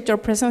appreciate your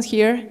presence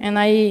here, and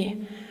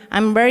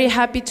I'm very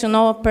happy to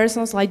know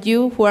persons like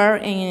you who are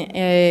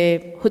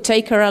who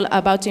take care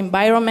about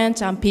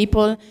environment and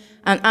people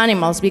and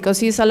animals,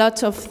 because it's a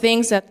lot of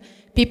things that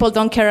people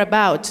don't care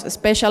about,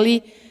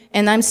 especially,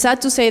 and I'm sad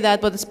to say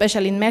that, but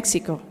especially in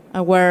Mexico,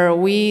 where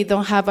we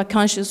don't have a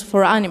conscience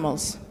for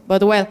animals.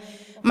 But well,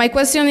 my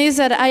question is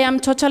that I am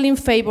totally in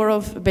favor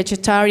of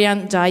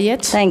vegetarian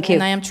diet. Thank you.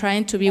 And I am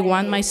trying to be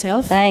one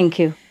myself. Thank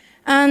you.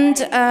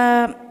 And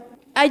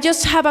I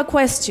just have a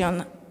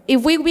question.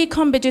 If we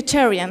become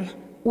vegetarian,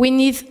 we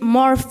need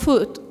more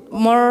food,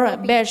 more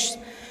veg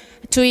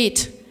to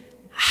eat.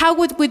 How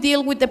would we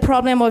deal with the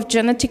problem of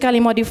genetically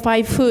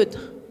modified food?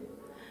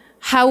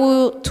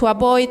 How to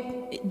avoid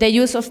the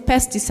use of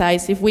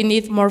pesticides if we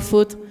need more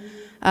food,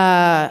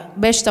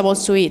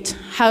 vegetables to eat?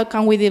 How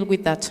can we deal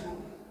with that?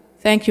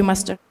 Thank you,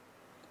 Master.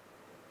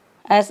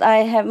 As I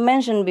have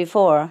mentioned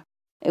before,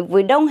 if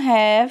we don't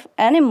have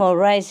animal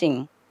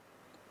raising,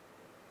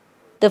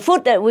 the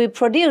food that we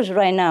produce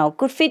right now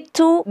could feed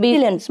 2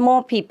 billion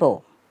more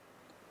people.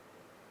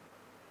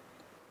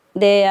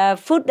 The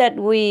food that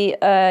we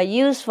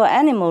use for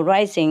animal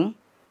raising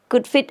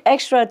could feed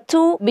extra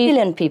 2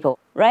 billion people.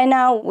 Right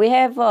now, we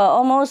have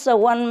almost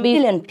 1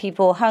 billion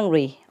people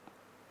hungry.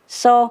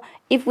 So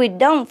if we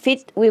don't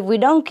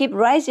keep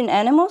raising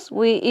animals,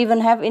 we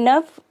even have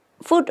enough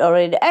food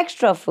already,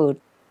 extra food.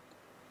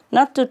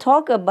 Not to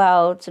talk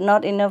about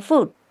not enough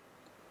food.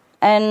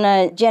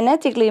 And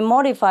genetically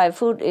modified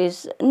food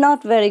is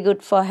not very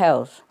good for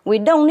health. We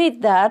don't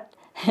need that.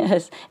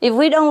 If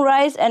we don't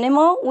raise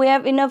animal, we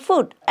have enough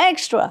food,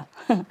 extra,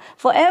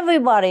 for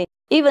everybody,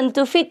 even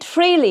to feed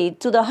freely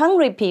to the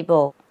hungry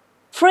people,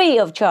 free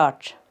of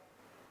charge,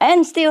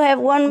 and still have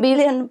 1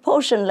 billion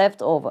portion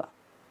left over.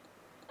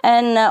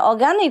 And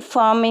organic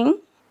farming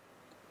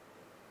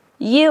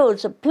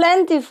yields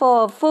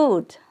plentiful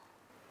food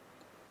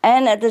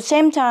and at the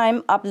same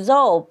time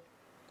absorb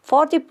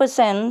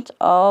 40%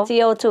 of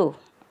CO2.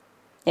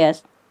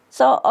 Yes.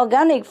 So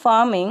organic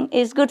farming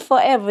is good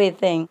for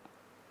everything,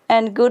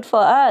 and good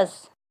for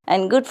us,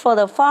 and good for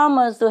the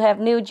farmers to have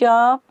new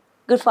jobs,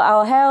 good for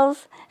our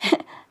health,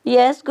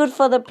 yes, good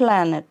for the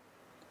planet.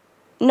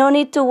 No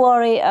need to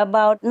worry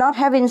about not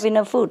having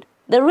enough food.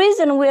 The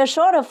reason we are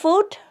short of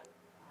food,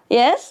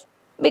 yes,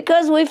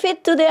 because we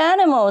feed to the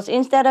animals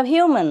instead of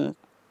humans.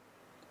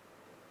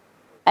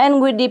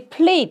 And we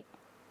deplete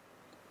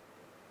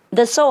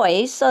the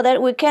soil so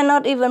that we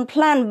cannot even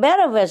plant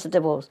better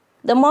vegetables.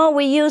 The more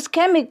we use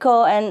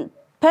chemical and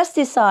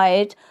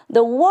pesticide,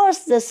 the worse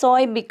the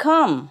soil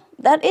becomes.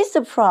 That is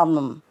the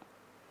problem.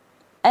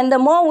 And the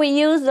more we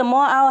use, the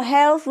more our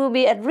health will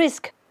be at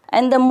risk.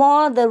 And the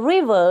more the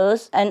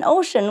rivers and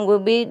ocean will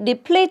be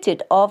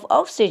depleted of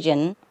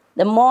oxygen,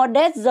 the more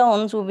dead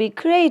zones will be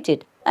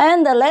created.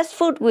 And the less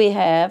food we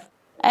have,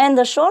 and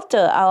the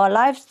shorter our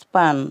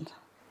lifespan.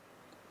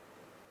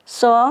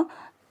 So,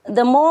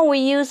 the more we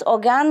use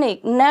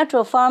organic,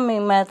 natural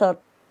farming method,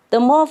 the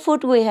more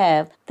food we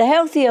have, the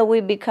healthier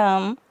we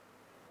become,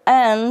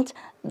 and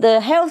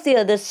the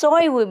healthier the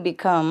soil will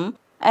become,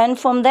 and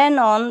from then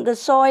on, the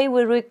soil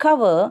will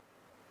recover,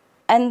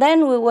 and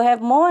then we will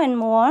have more and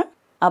more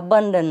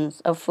abundance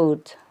of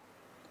food.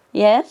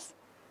 Yes?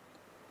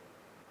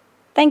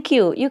 Thank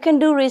you. You can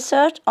do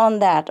research on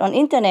that, on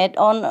internet,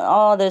 on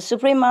the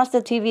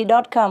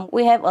suprememastertv.com.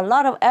 We have a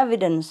lot of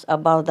evidence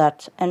about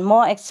that, and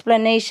more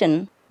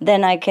explanation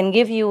than I can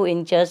give you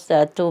in just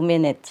 2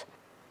 minutes.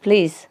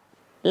 Please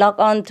log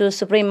on to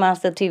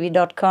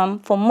suprememastertv.com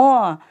for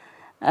more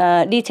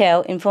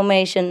detailed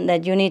information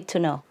that you need to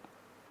know.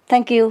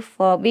 Thank you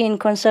for being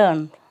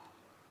concerned.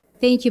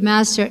 Thank you,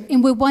 Master.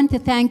 And we want to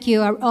thank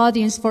you, our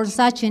audience, for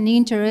such an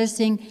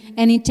interesting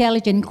and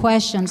intelligent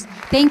questions.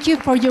 Thank you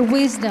for your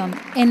wisdom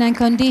and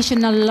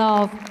unconditional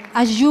love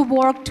as you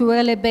work to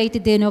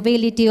elevate the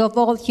nobility of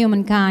all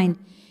humankind.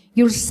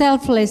 Your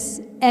selfless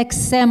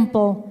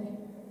example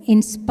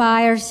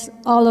inspires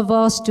all of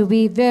us to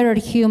be better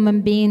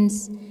human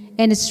beings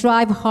and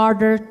strive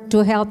harder to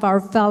help our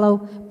fellow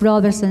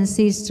brothers and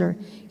sisters,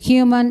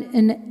 human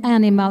and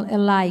animal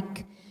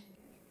alike.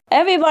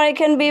 Everybody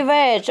can be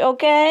veg,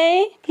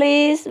 okay?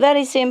 Please,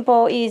 very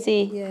simple,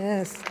 easy.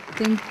 Yes.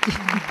 Thank you.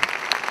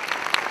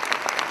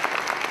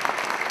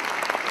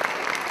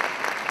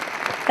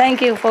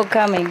 Thank you for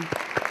coming.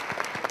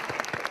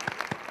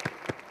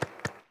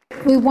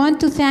 We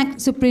want to thank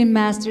Supreme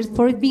Masters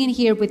for being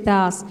here with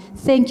us.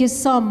 Thank you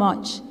so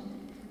much.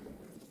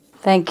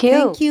 Thank you.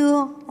 Thank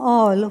you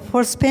all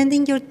for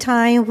spending your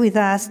time with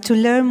us to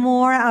learn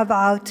more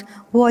about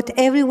what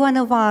every one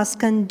of us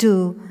can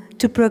do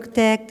to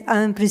protect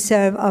and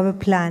preserve our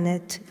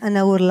planet and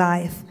our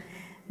life.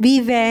 Be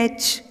veg,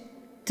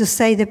 to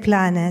save the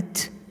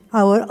planet,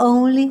 our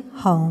only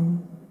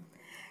home.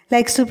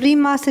 Like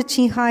Supreme Master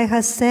Ching Hai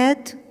has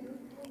said,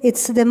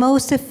 it's the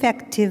most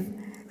effective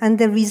and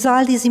the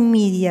result is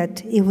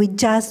immediate if we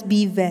just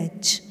be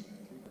veg.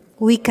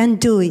 We can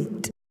do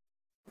it.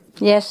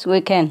 Yes, we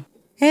can.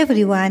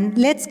 Everyone,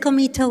 let's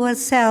commit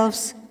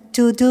ourselves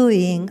to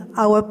doing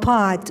our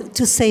part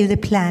to save the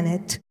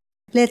planet.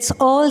 Let's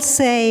all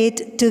say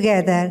it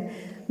together.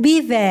 Be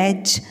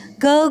veg,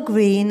 go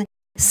green,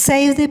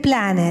 save the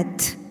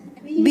planet.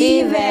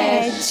 Be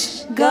veg,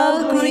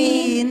 go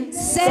green,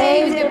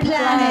 save the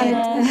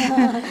planet.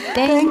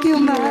 Thank you,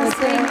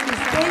 Master.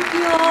 Thank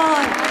you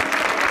all.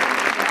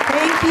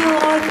 Thank you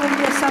all for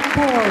your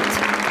support.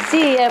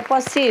 Sì, è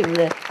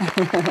possibile.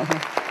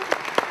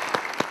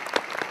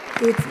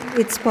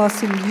 It's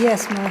possible,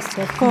 yes,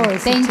 Master, of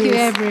course. Thank you,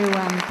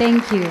 everyone.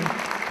 Thank you.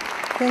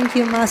 Thank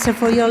you, Master,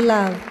 for your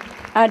love.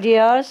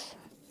 Adios.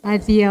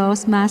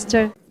 Adios,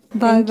 Master.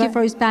 Thank you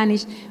for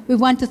Spanish. We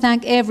want to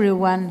thank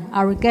everyone,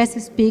 our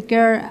guest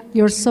speaker.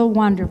 You're so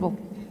wonderful.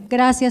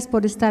 Gracias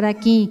por estar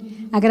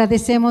aquí.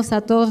 Agradecemos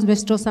a todos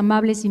nuestros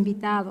amables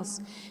invitados,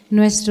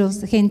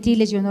 nuestros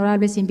gentiles y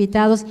honorables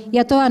invitados y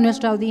a toda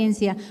nuestra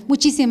audiencia.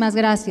 Muchísimas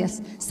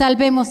gracias.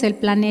 Salvemos el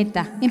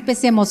planeta.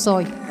 Empecemos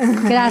hoy.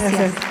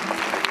 Gracias.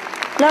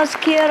 Los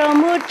quiero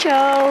mucho.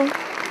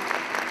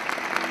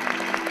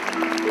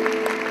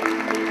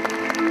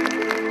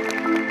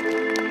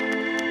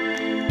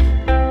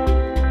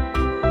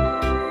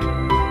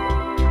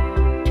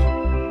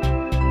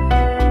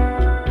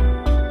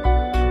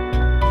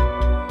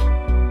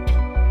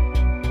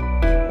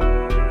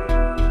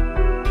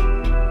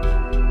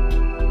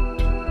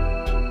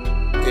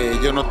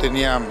 Yo no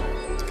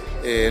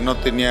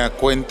tenía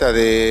cuenta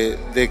de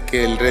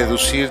que el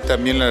reducir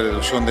también la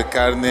reducción de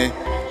carne,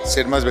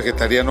 ser más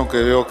vegetariano, que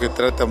veo que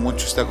trata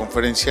mucho esta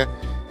conferencia,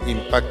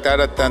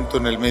 impactara tanto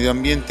en el medio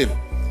ambiente.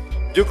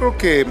 Yo creo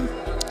que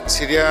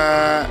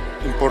sería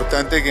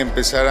importante que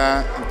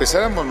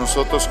empezáramos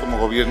nosotros como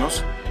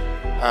gobiernos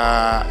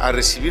a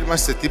recibir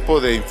más este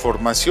tipo de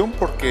información,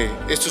 porque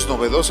esto es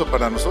novedoso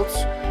para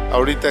nosotros.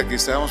 Ahorita que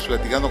estábamos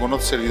platicando con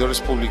otros servidores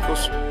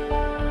públicos,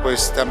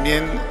 pues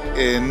también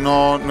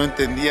no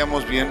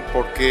entendíamos bien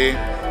por qué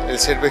el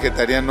ser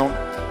vegetariano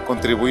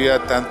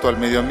contribuía tanto al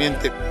medio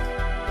ambiente.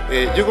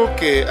 Yo creo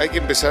que hay que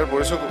empezar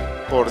por eso,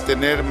 por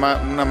tener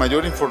una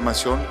mayor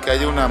información, que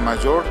haya una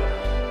mayor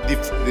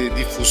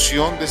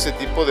difusión de este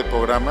tipo de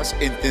programas,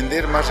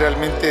 entender más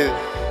realmente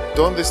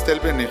dónde está el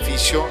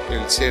beneficio,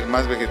 el ser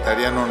más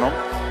vegetariano o no.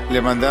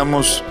 Le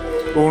mandamos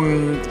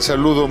un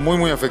saludo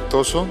muy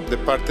afectuoso de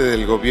parte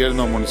del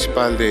gobierno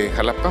municipal de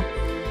Xalapa.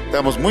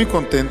 Estamos muy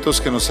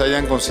contentos que nos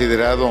hayan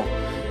considerado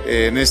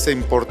en esta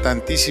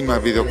importantísima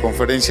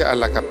videoconferencia a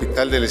la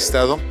capital del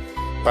estado.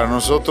 Para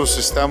nosotros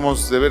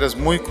estamos de veras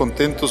muy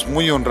contentos,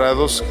 muy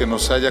honrados que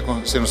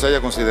se nos haya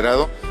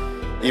considerado.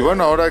 Y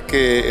bueno, ahora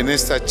que en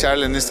esta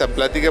charla, en esta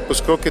plática,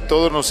 pues creo que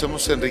todos nos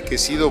hemos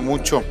enriquecido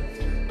mucho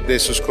de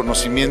sus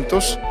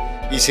conocimientos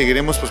y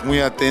seguiremos pues muy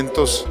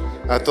atentos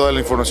a toda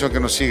la información que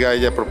nos siga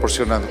ella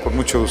proporcionando. Con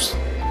mucho gusto.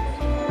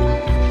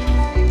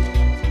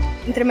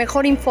 Entre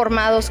mejor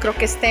informados creo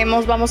que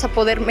estemos, vamos a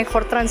poder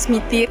mejor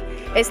transmitir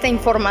esta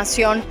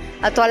información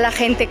a toda la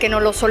gente que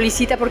nos lo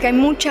solicita, porque hay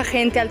mucha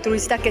gente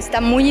altruista que está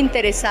muy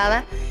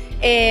interesada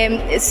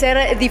en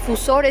ser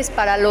difusores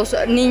para los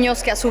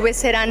niños que a su vez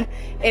serán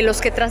los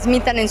que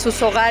transmitan en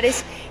sus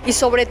hogares, y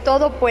sobre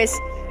todo pues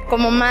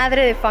como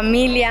madre de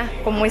familia,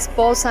 como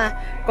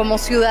esposa, como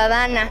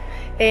ciudadana,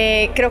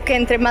 creo que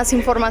entre más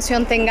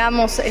información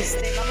tengamos,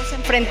 vamos a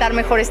enfrentar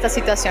mejor esta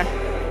situación.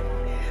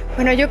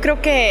 Bueno, yo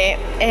creo que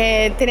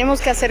tenemos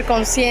que hacer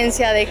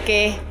conciencia de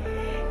que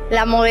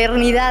la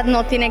modernidad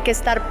no tiene que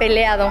estar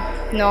peleado,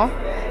 ¿no?,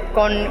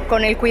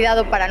 con el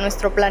cuidado para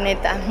nuestro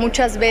planeta.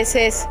 Muchas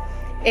veces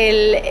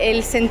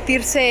el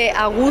sentirse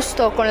a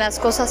gusto con las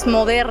cosas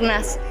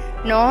modernas,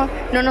 no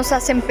nos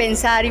hacen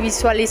pensar y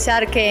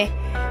visualizar que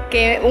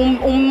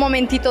un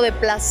momentito de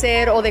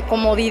placer o de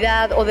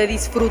comodidad o de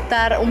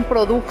disfrutar un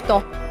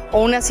producto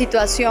o una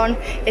situación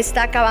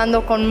está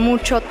acabando con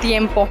mucho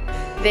tiempo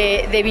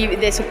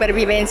de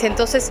supervivencia.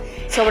 Entonces,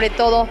 sobre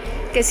todo,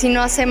 que si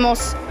no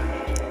hacemos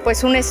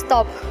pues un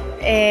stop,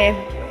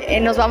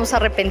 nos vamos a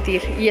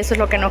arrepentir, y eso es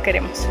lo que no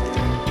queremos.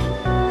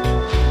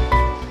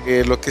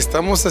 Lo que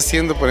estamos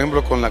haciendo, por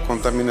ejemplo, con la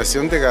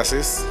contaminación de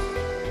gases,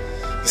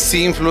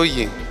 sí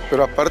influye,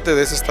 pero aparte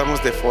de eso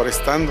estamos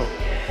deforestando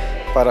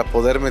para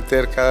poder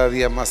meter cada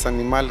día más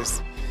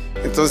animales.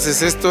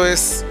 Entonces esto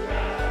es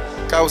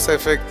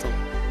causa-efecto.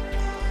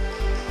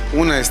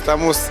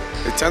 Estamos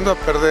echando a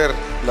perder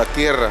la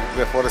tierra,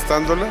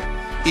 deforestándola,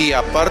 y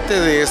aparte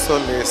de eso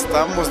le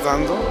estamos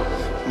dando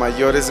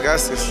mayores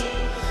gases.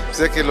 O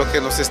sea que lo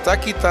que nos está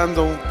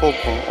quitando un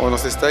poco o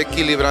nos está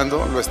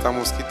equilibrando, lo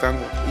estamos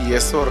quitando, y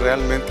eso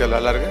realmente a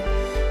la larga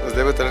nos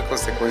debe traer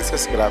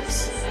consecuencias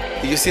graves.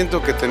 Y yo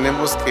siento que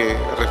tenemos que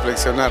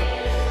reflexionar: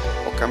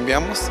 o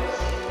cambiamos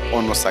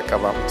o nos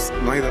acabamos,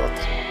 no hay de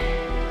otra.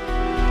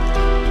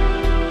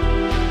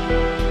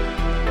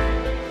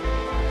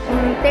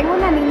 Tengo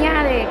una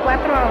niña de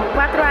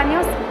 4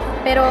 años,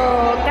 pero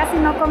casi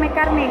no come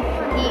carne,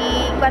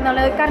 y cuando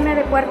le doy carne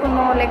de puerco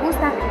no le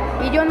gusta,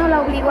 y yo no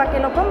la obligo a que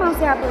lo coma, o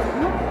sea, pues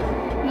no.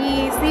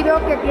 Y sí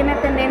veo que tiene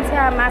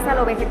tendencia más a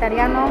lo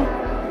vegetariano,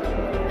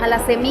 a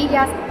las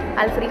semillas,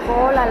 al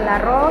frijol, al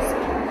arroz,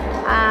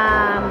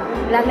 a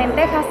las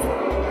lentejas.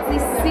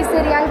 Sí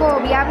sería algo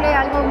viable,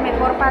 algo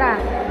mejor para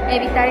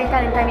evitar el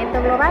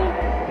calentamiento global.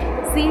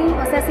 Sí,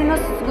 o sea, sí nos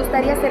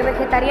gustaría ser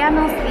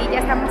vegetarianos y ya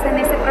estamos en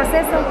ese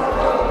proceso.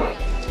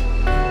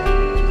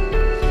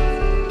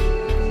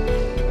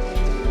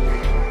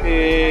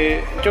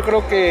 Yo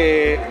creo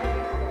que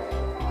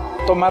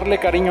tomarle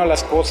cariño a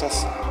las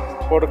cosas,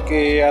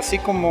 porque así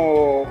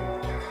como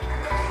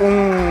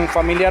un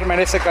familiar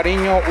merece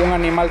cariño, un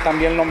animal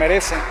también lo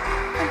merece.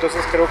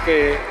 Entonces creo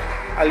que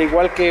al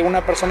igual que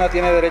una persona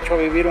tiene derecho a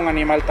vivir, un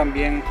animal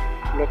también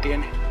lo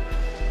tiene.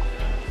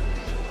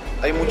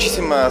 Hay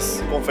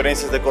muchísimas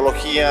conferencias de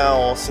ecología,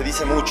 o se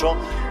dice mucho,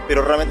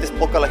 pero realmente es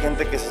poca la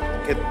gente que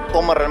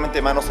toma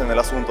realmente manos en el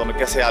asunto,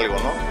 que hace algo,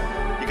 ¿no?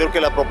 Y creo que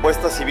la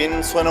propuesta, si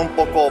bien suena un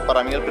poco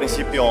para mí al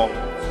principio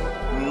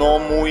no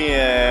muy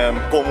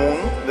común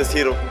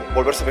decir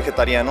volverse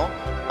vegetariano,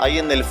 hay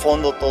en el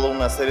fondo toda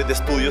una serie de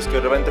estudios que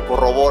realmente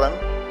corroboran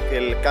que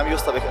el cambio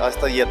a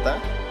esta dieta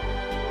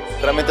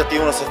realmente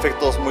tiene unos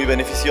efectos muy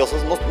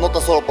beneficiosos, no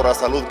tan solo por la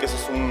salud, que eso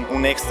es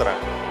un extra.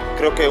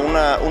 Creo que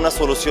una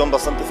solución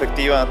bastante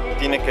efectiva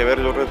tiene que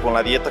ver, yo creo, con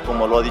la dieta,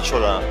 como lo ha dicho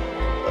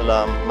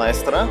la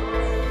maestra.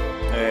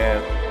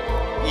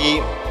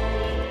 Y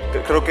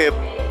creo que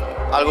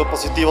algo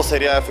positivo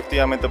sería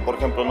efectivamente, por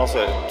ejemplo, no sé,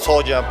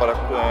 soya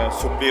para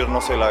suplir,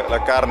 no sé,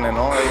 la carne,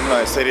 ¿no? Hay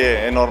una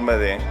serie enorme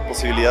de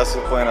posibilidades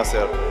que se pueden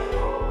hacer.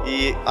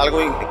 Y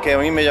algo que a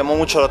mí me llamó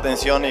mucho la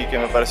atención y que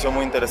me pareció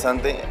muy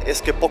interesante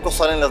es que poco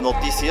salen las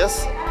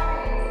noticias,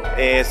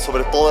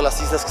 sobre todo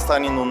las islas que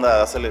están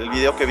inundadas. El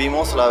video que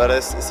vimos, la verdad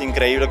es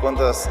increíble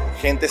cuánta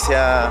gente se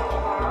ha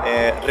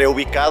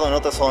reubicado en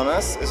otras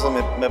zonas. Eso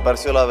me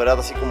pareció, la verdad,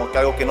 así como que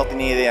algo que no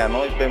tenía idea,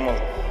 ¿no? Y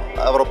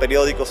abro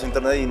periódicos,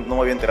 internet, y no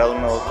me había enterado de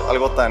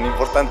algo tan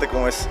importante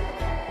como es.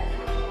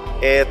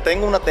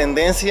 Tengo una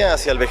tendencia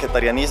hacia el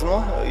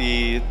vegetarianismo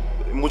y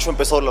mucho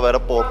empezó, la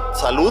verdad, por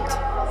salud,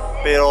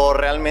 pero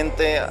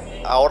realmente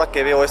ahora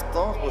que veo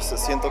esto, pues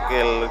siento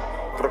que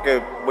creo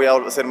que voy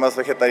a ser más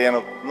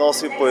vegetariano. No,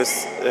 sí,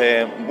 pues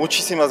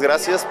muchísimas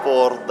gracias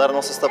por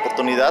darnos esta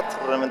oportunidad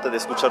realmente de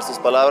escuchar sus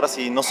palabras,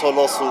 y no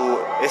solo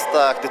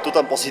esta actitud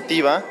tan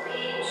positiva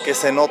que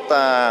se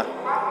nota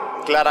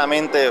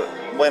claramente,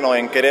 bueno,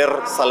 en querer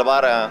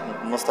salvar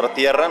a nuestra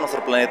tierra,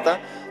 nuestro planeta,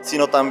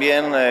 sino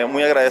también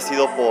muy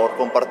agradecido por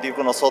compartir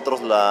con nosotros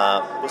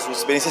pues, su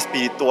experiencia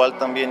espiritual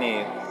también,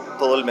 y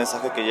todo el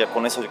mensaje que ya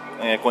con eso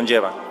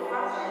conlleva.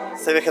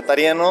 Sé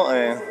vegetariano,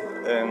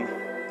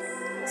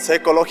 sé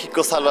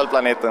ecológico, salva al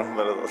planeta,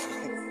 ¿verdad?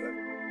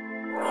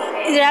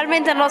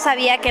 Realmente no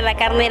sabía que la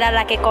carne era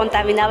la que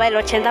contaminaba el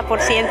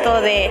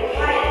 80% de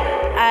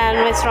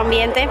nuestro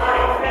ambiente.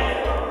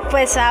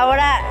 Pues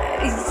ahora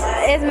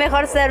es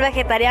mejor ser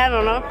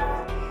vegetariano, ¿no?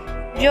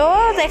 Yo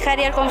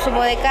dejaría el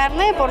consumo de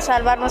carne por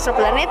salvar nuestro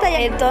planeta,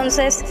 y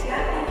entonces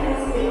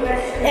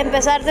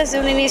empezar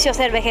desde un inicio a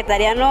ser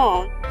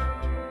vegetariano.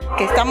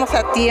 Que estamos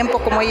a tiempo,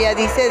 como ella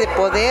dice, de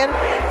poder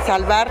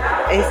salvar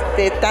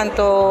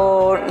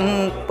tanto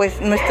pues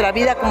nuestra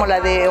vida como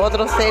la de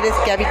otros seres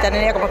que habitan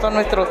en ella, como son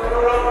nuestros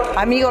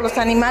amigos los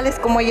animales,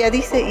 como ella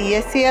dice, y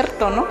es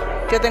cierto, ¿no?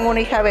 Yo tengo una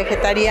hija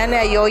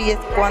vegetariana y hoy es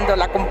cuando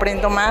la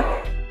comprendo más.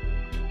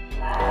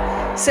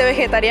 Sé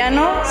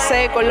vegetariano,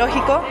 sé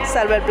ecológico,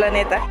 salva el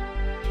planeta.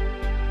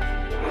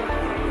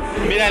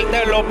 Mira,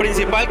 lo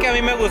principal que a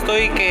mí me gustó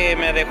y que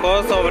me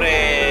dejó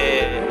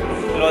sobre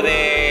lo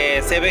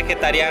de ser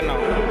vegetariano,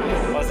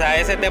 o sea,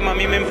 ese tema a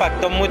mí me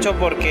impactó mucho,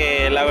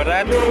 porque la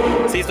verdad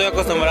sí estoy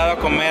acostumbrado a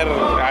comer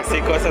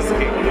así cosas,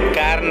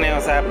 carne, o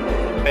sea,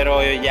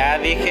 pero ya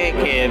dije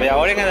que de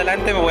ahora en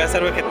adelante me voy a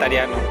hacer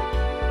vegetariano.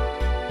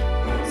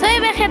 ¡Soy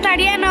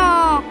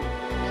vegetariano!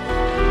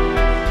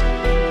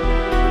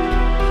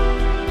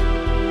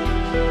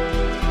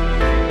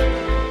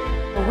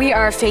 We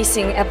are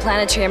facing a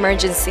planetary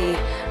emergency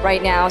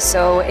right now,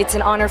 so it's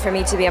an honor for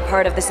me to be a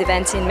part of this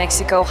event in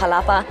Mexico,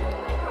 Xalapa.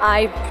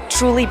 I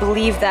truly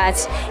believe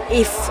that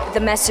if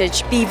the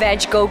message, be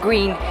veg, go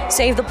green,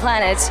 save the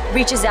planet,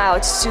 reaches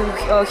out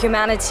to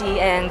humanity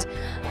and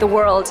the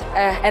world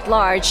at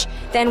large,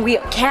 then we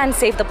can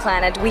save the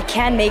planet, we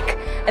can make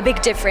a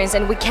big difference,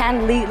 and we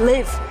can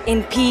live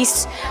in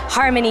peace,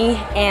 harmony,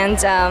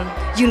 and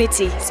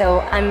unity.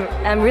 So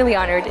I'm really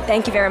honored.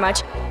 Thank you very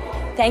much.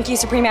 Thank you,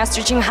 Supreme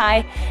Master Ching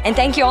Hai, and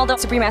thank you all the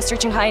Supreme Master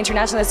Ching Hai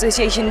International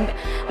Association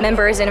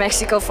members in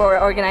Mexico for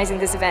organizing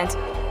this event.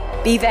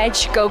 Be veg,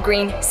 go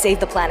green, save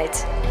the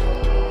planet.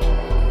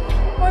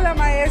 Hola,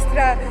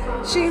 maestra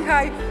Ching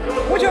Hai,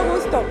 mucho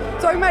gusto.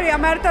 Soy María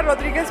Marta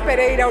Rodríguez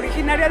Pereira,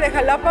 originaria de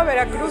Xalapa,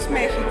 Veracruz,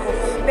 México.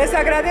 Les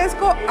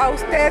agradezco a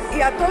usted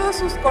y a todos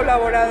sus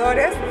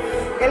colaboradores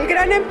el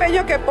gran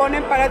empeño que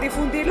ponen para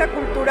difundir la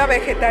cultura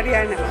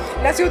vegetariana.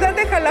 La ciudad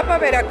de Xalapa,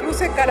 Veracruz,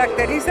 se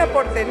caracteriza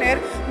por tener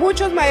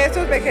muchos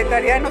maestros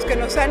vegetarianos que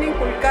nos han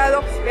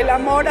inculcado el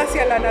amor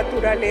hacia la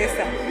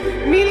naturaleza.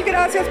 Mil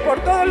gracias por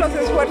todos los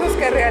esfuerzos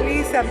que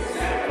realizan.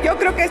 Yo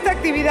creo que esta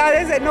actividad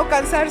es de no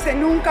cansarse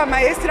nunca,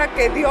 maestra,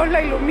 que Dios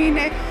la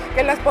ilumine,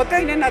 que las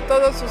potencien a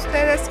todos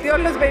ustedes. Dios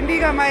los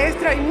bendiga,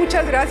 maestra, y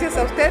muchas gracias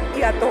a usted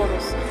y a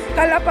todos.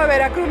 Xalapa,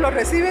 Veracruz los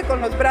recibe con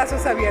los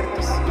brazos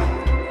abiertos.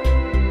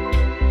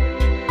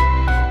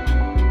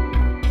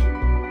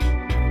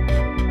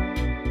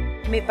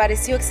 Me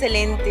pareció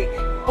excelente.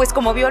 Pues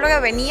como bióloga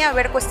venía a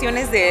ver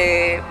cuestiones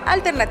de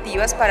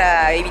alternativas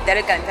para evitar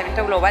el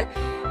calentamiento global,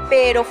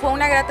 pero fue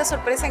una grata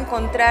sorpresa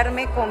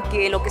encontrarme con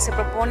que lo que se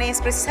propone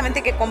es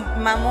precisamente que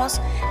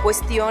comamos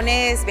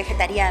cuestiones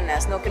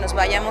vegetarianas, ¿no? Que nos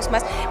vayamos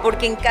más,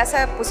 porque en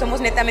casa pues somos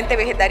netamente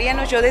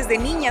vegetarianos. Yo desde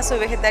niña soy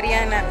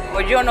vegetariana,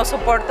 o yo no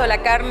soporto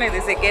la carne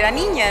desde que era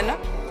niña, ¿no?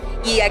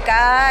 Y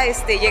acá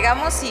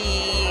llegamos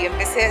y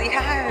empecé a decir,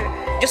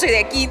 yo soy de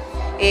aquí.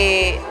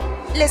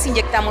 Les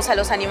inyectamos a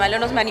los animales,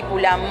 los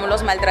manipulamos,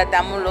 los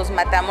maltratamos, los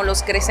matamos,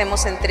 los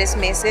crecemos en 3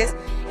 meses,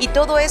 y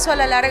todo eso a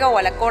la larga o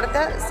a la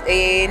corta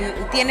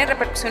tiene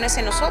repercusiones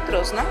en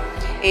nosotros, ¿no?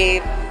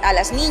 A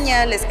las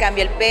niñas les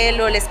cambia el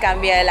pelo, les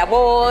cambia la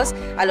voz,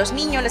 a los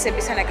niños les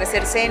empiezan a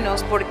crecer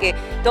senos, porque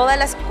todas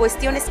las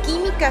cuestiones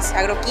químicas,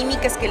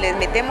 agroquímicas que les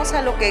metemos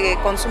a lo que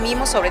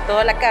consumimos, sobre todo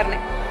a la carne,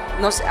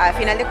 a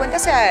final de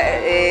cuentas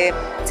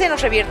se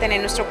nos revierten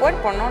en nuestro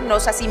cuerpo, ¿no?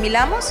 Nos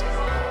asimilamos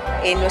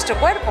en nuestro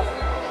cuerpo.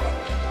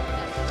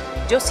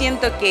 Yo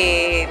siento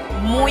que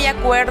muy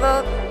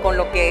acuerdo con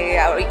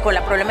con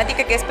la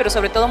problemática que es, pero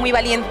sobre todo muy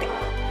valiente.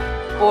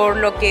 Por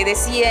lo que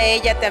decía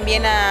ella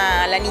también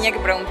a la niña que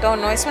preguntó,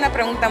 no es una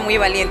pregunta muy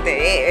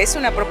valiente, es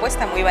una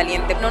propuesta muy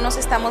valiente. No nos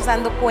estamos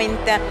dando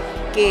cuenta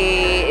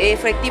que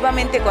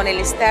efectivamente con el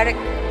estar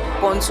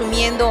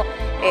consumiendo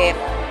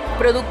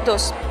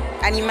productos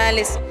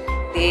animales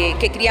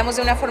que criamos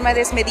de una forma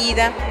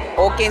desmedida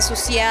o que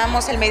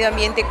ensuciamos el medio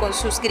ambiente con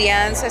sus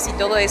crianzas y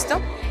todo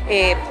esto,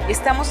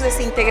 estamos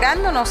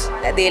desintegrándonos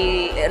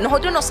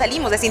nosotros nos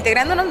salimos,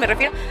 desintegrándonos me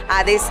refiero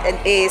a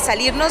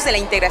salirnos de la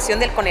integración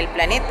con el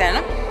planeta, ¿no?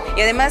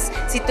 Y además,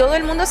 si todo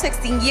el mundo se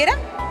extinguiera,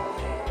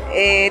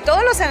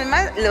 todos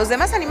los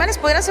demás animales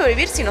podrán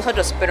sobrevivir sin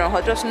nosotros, pero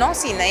nosotros no,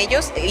 sin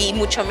ellos, y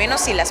mucho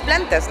menos sin las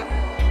plantas, ¿no?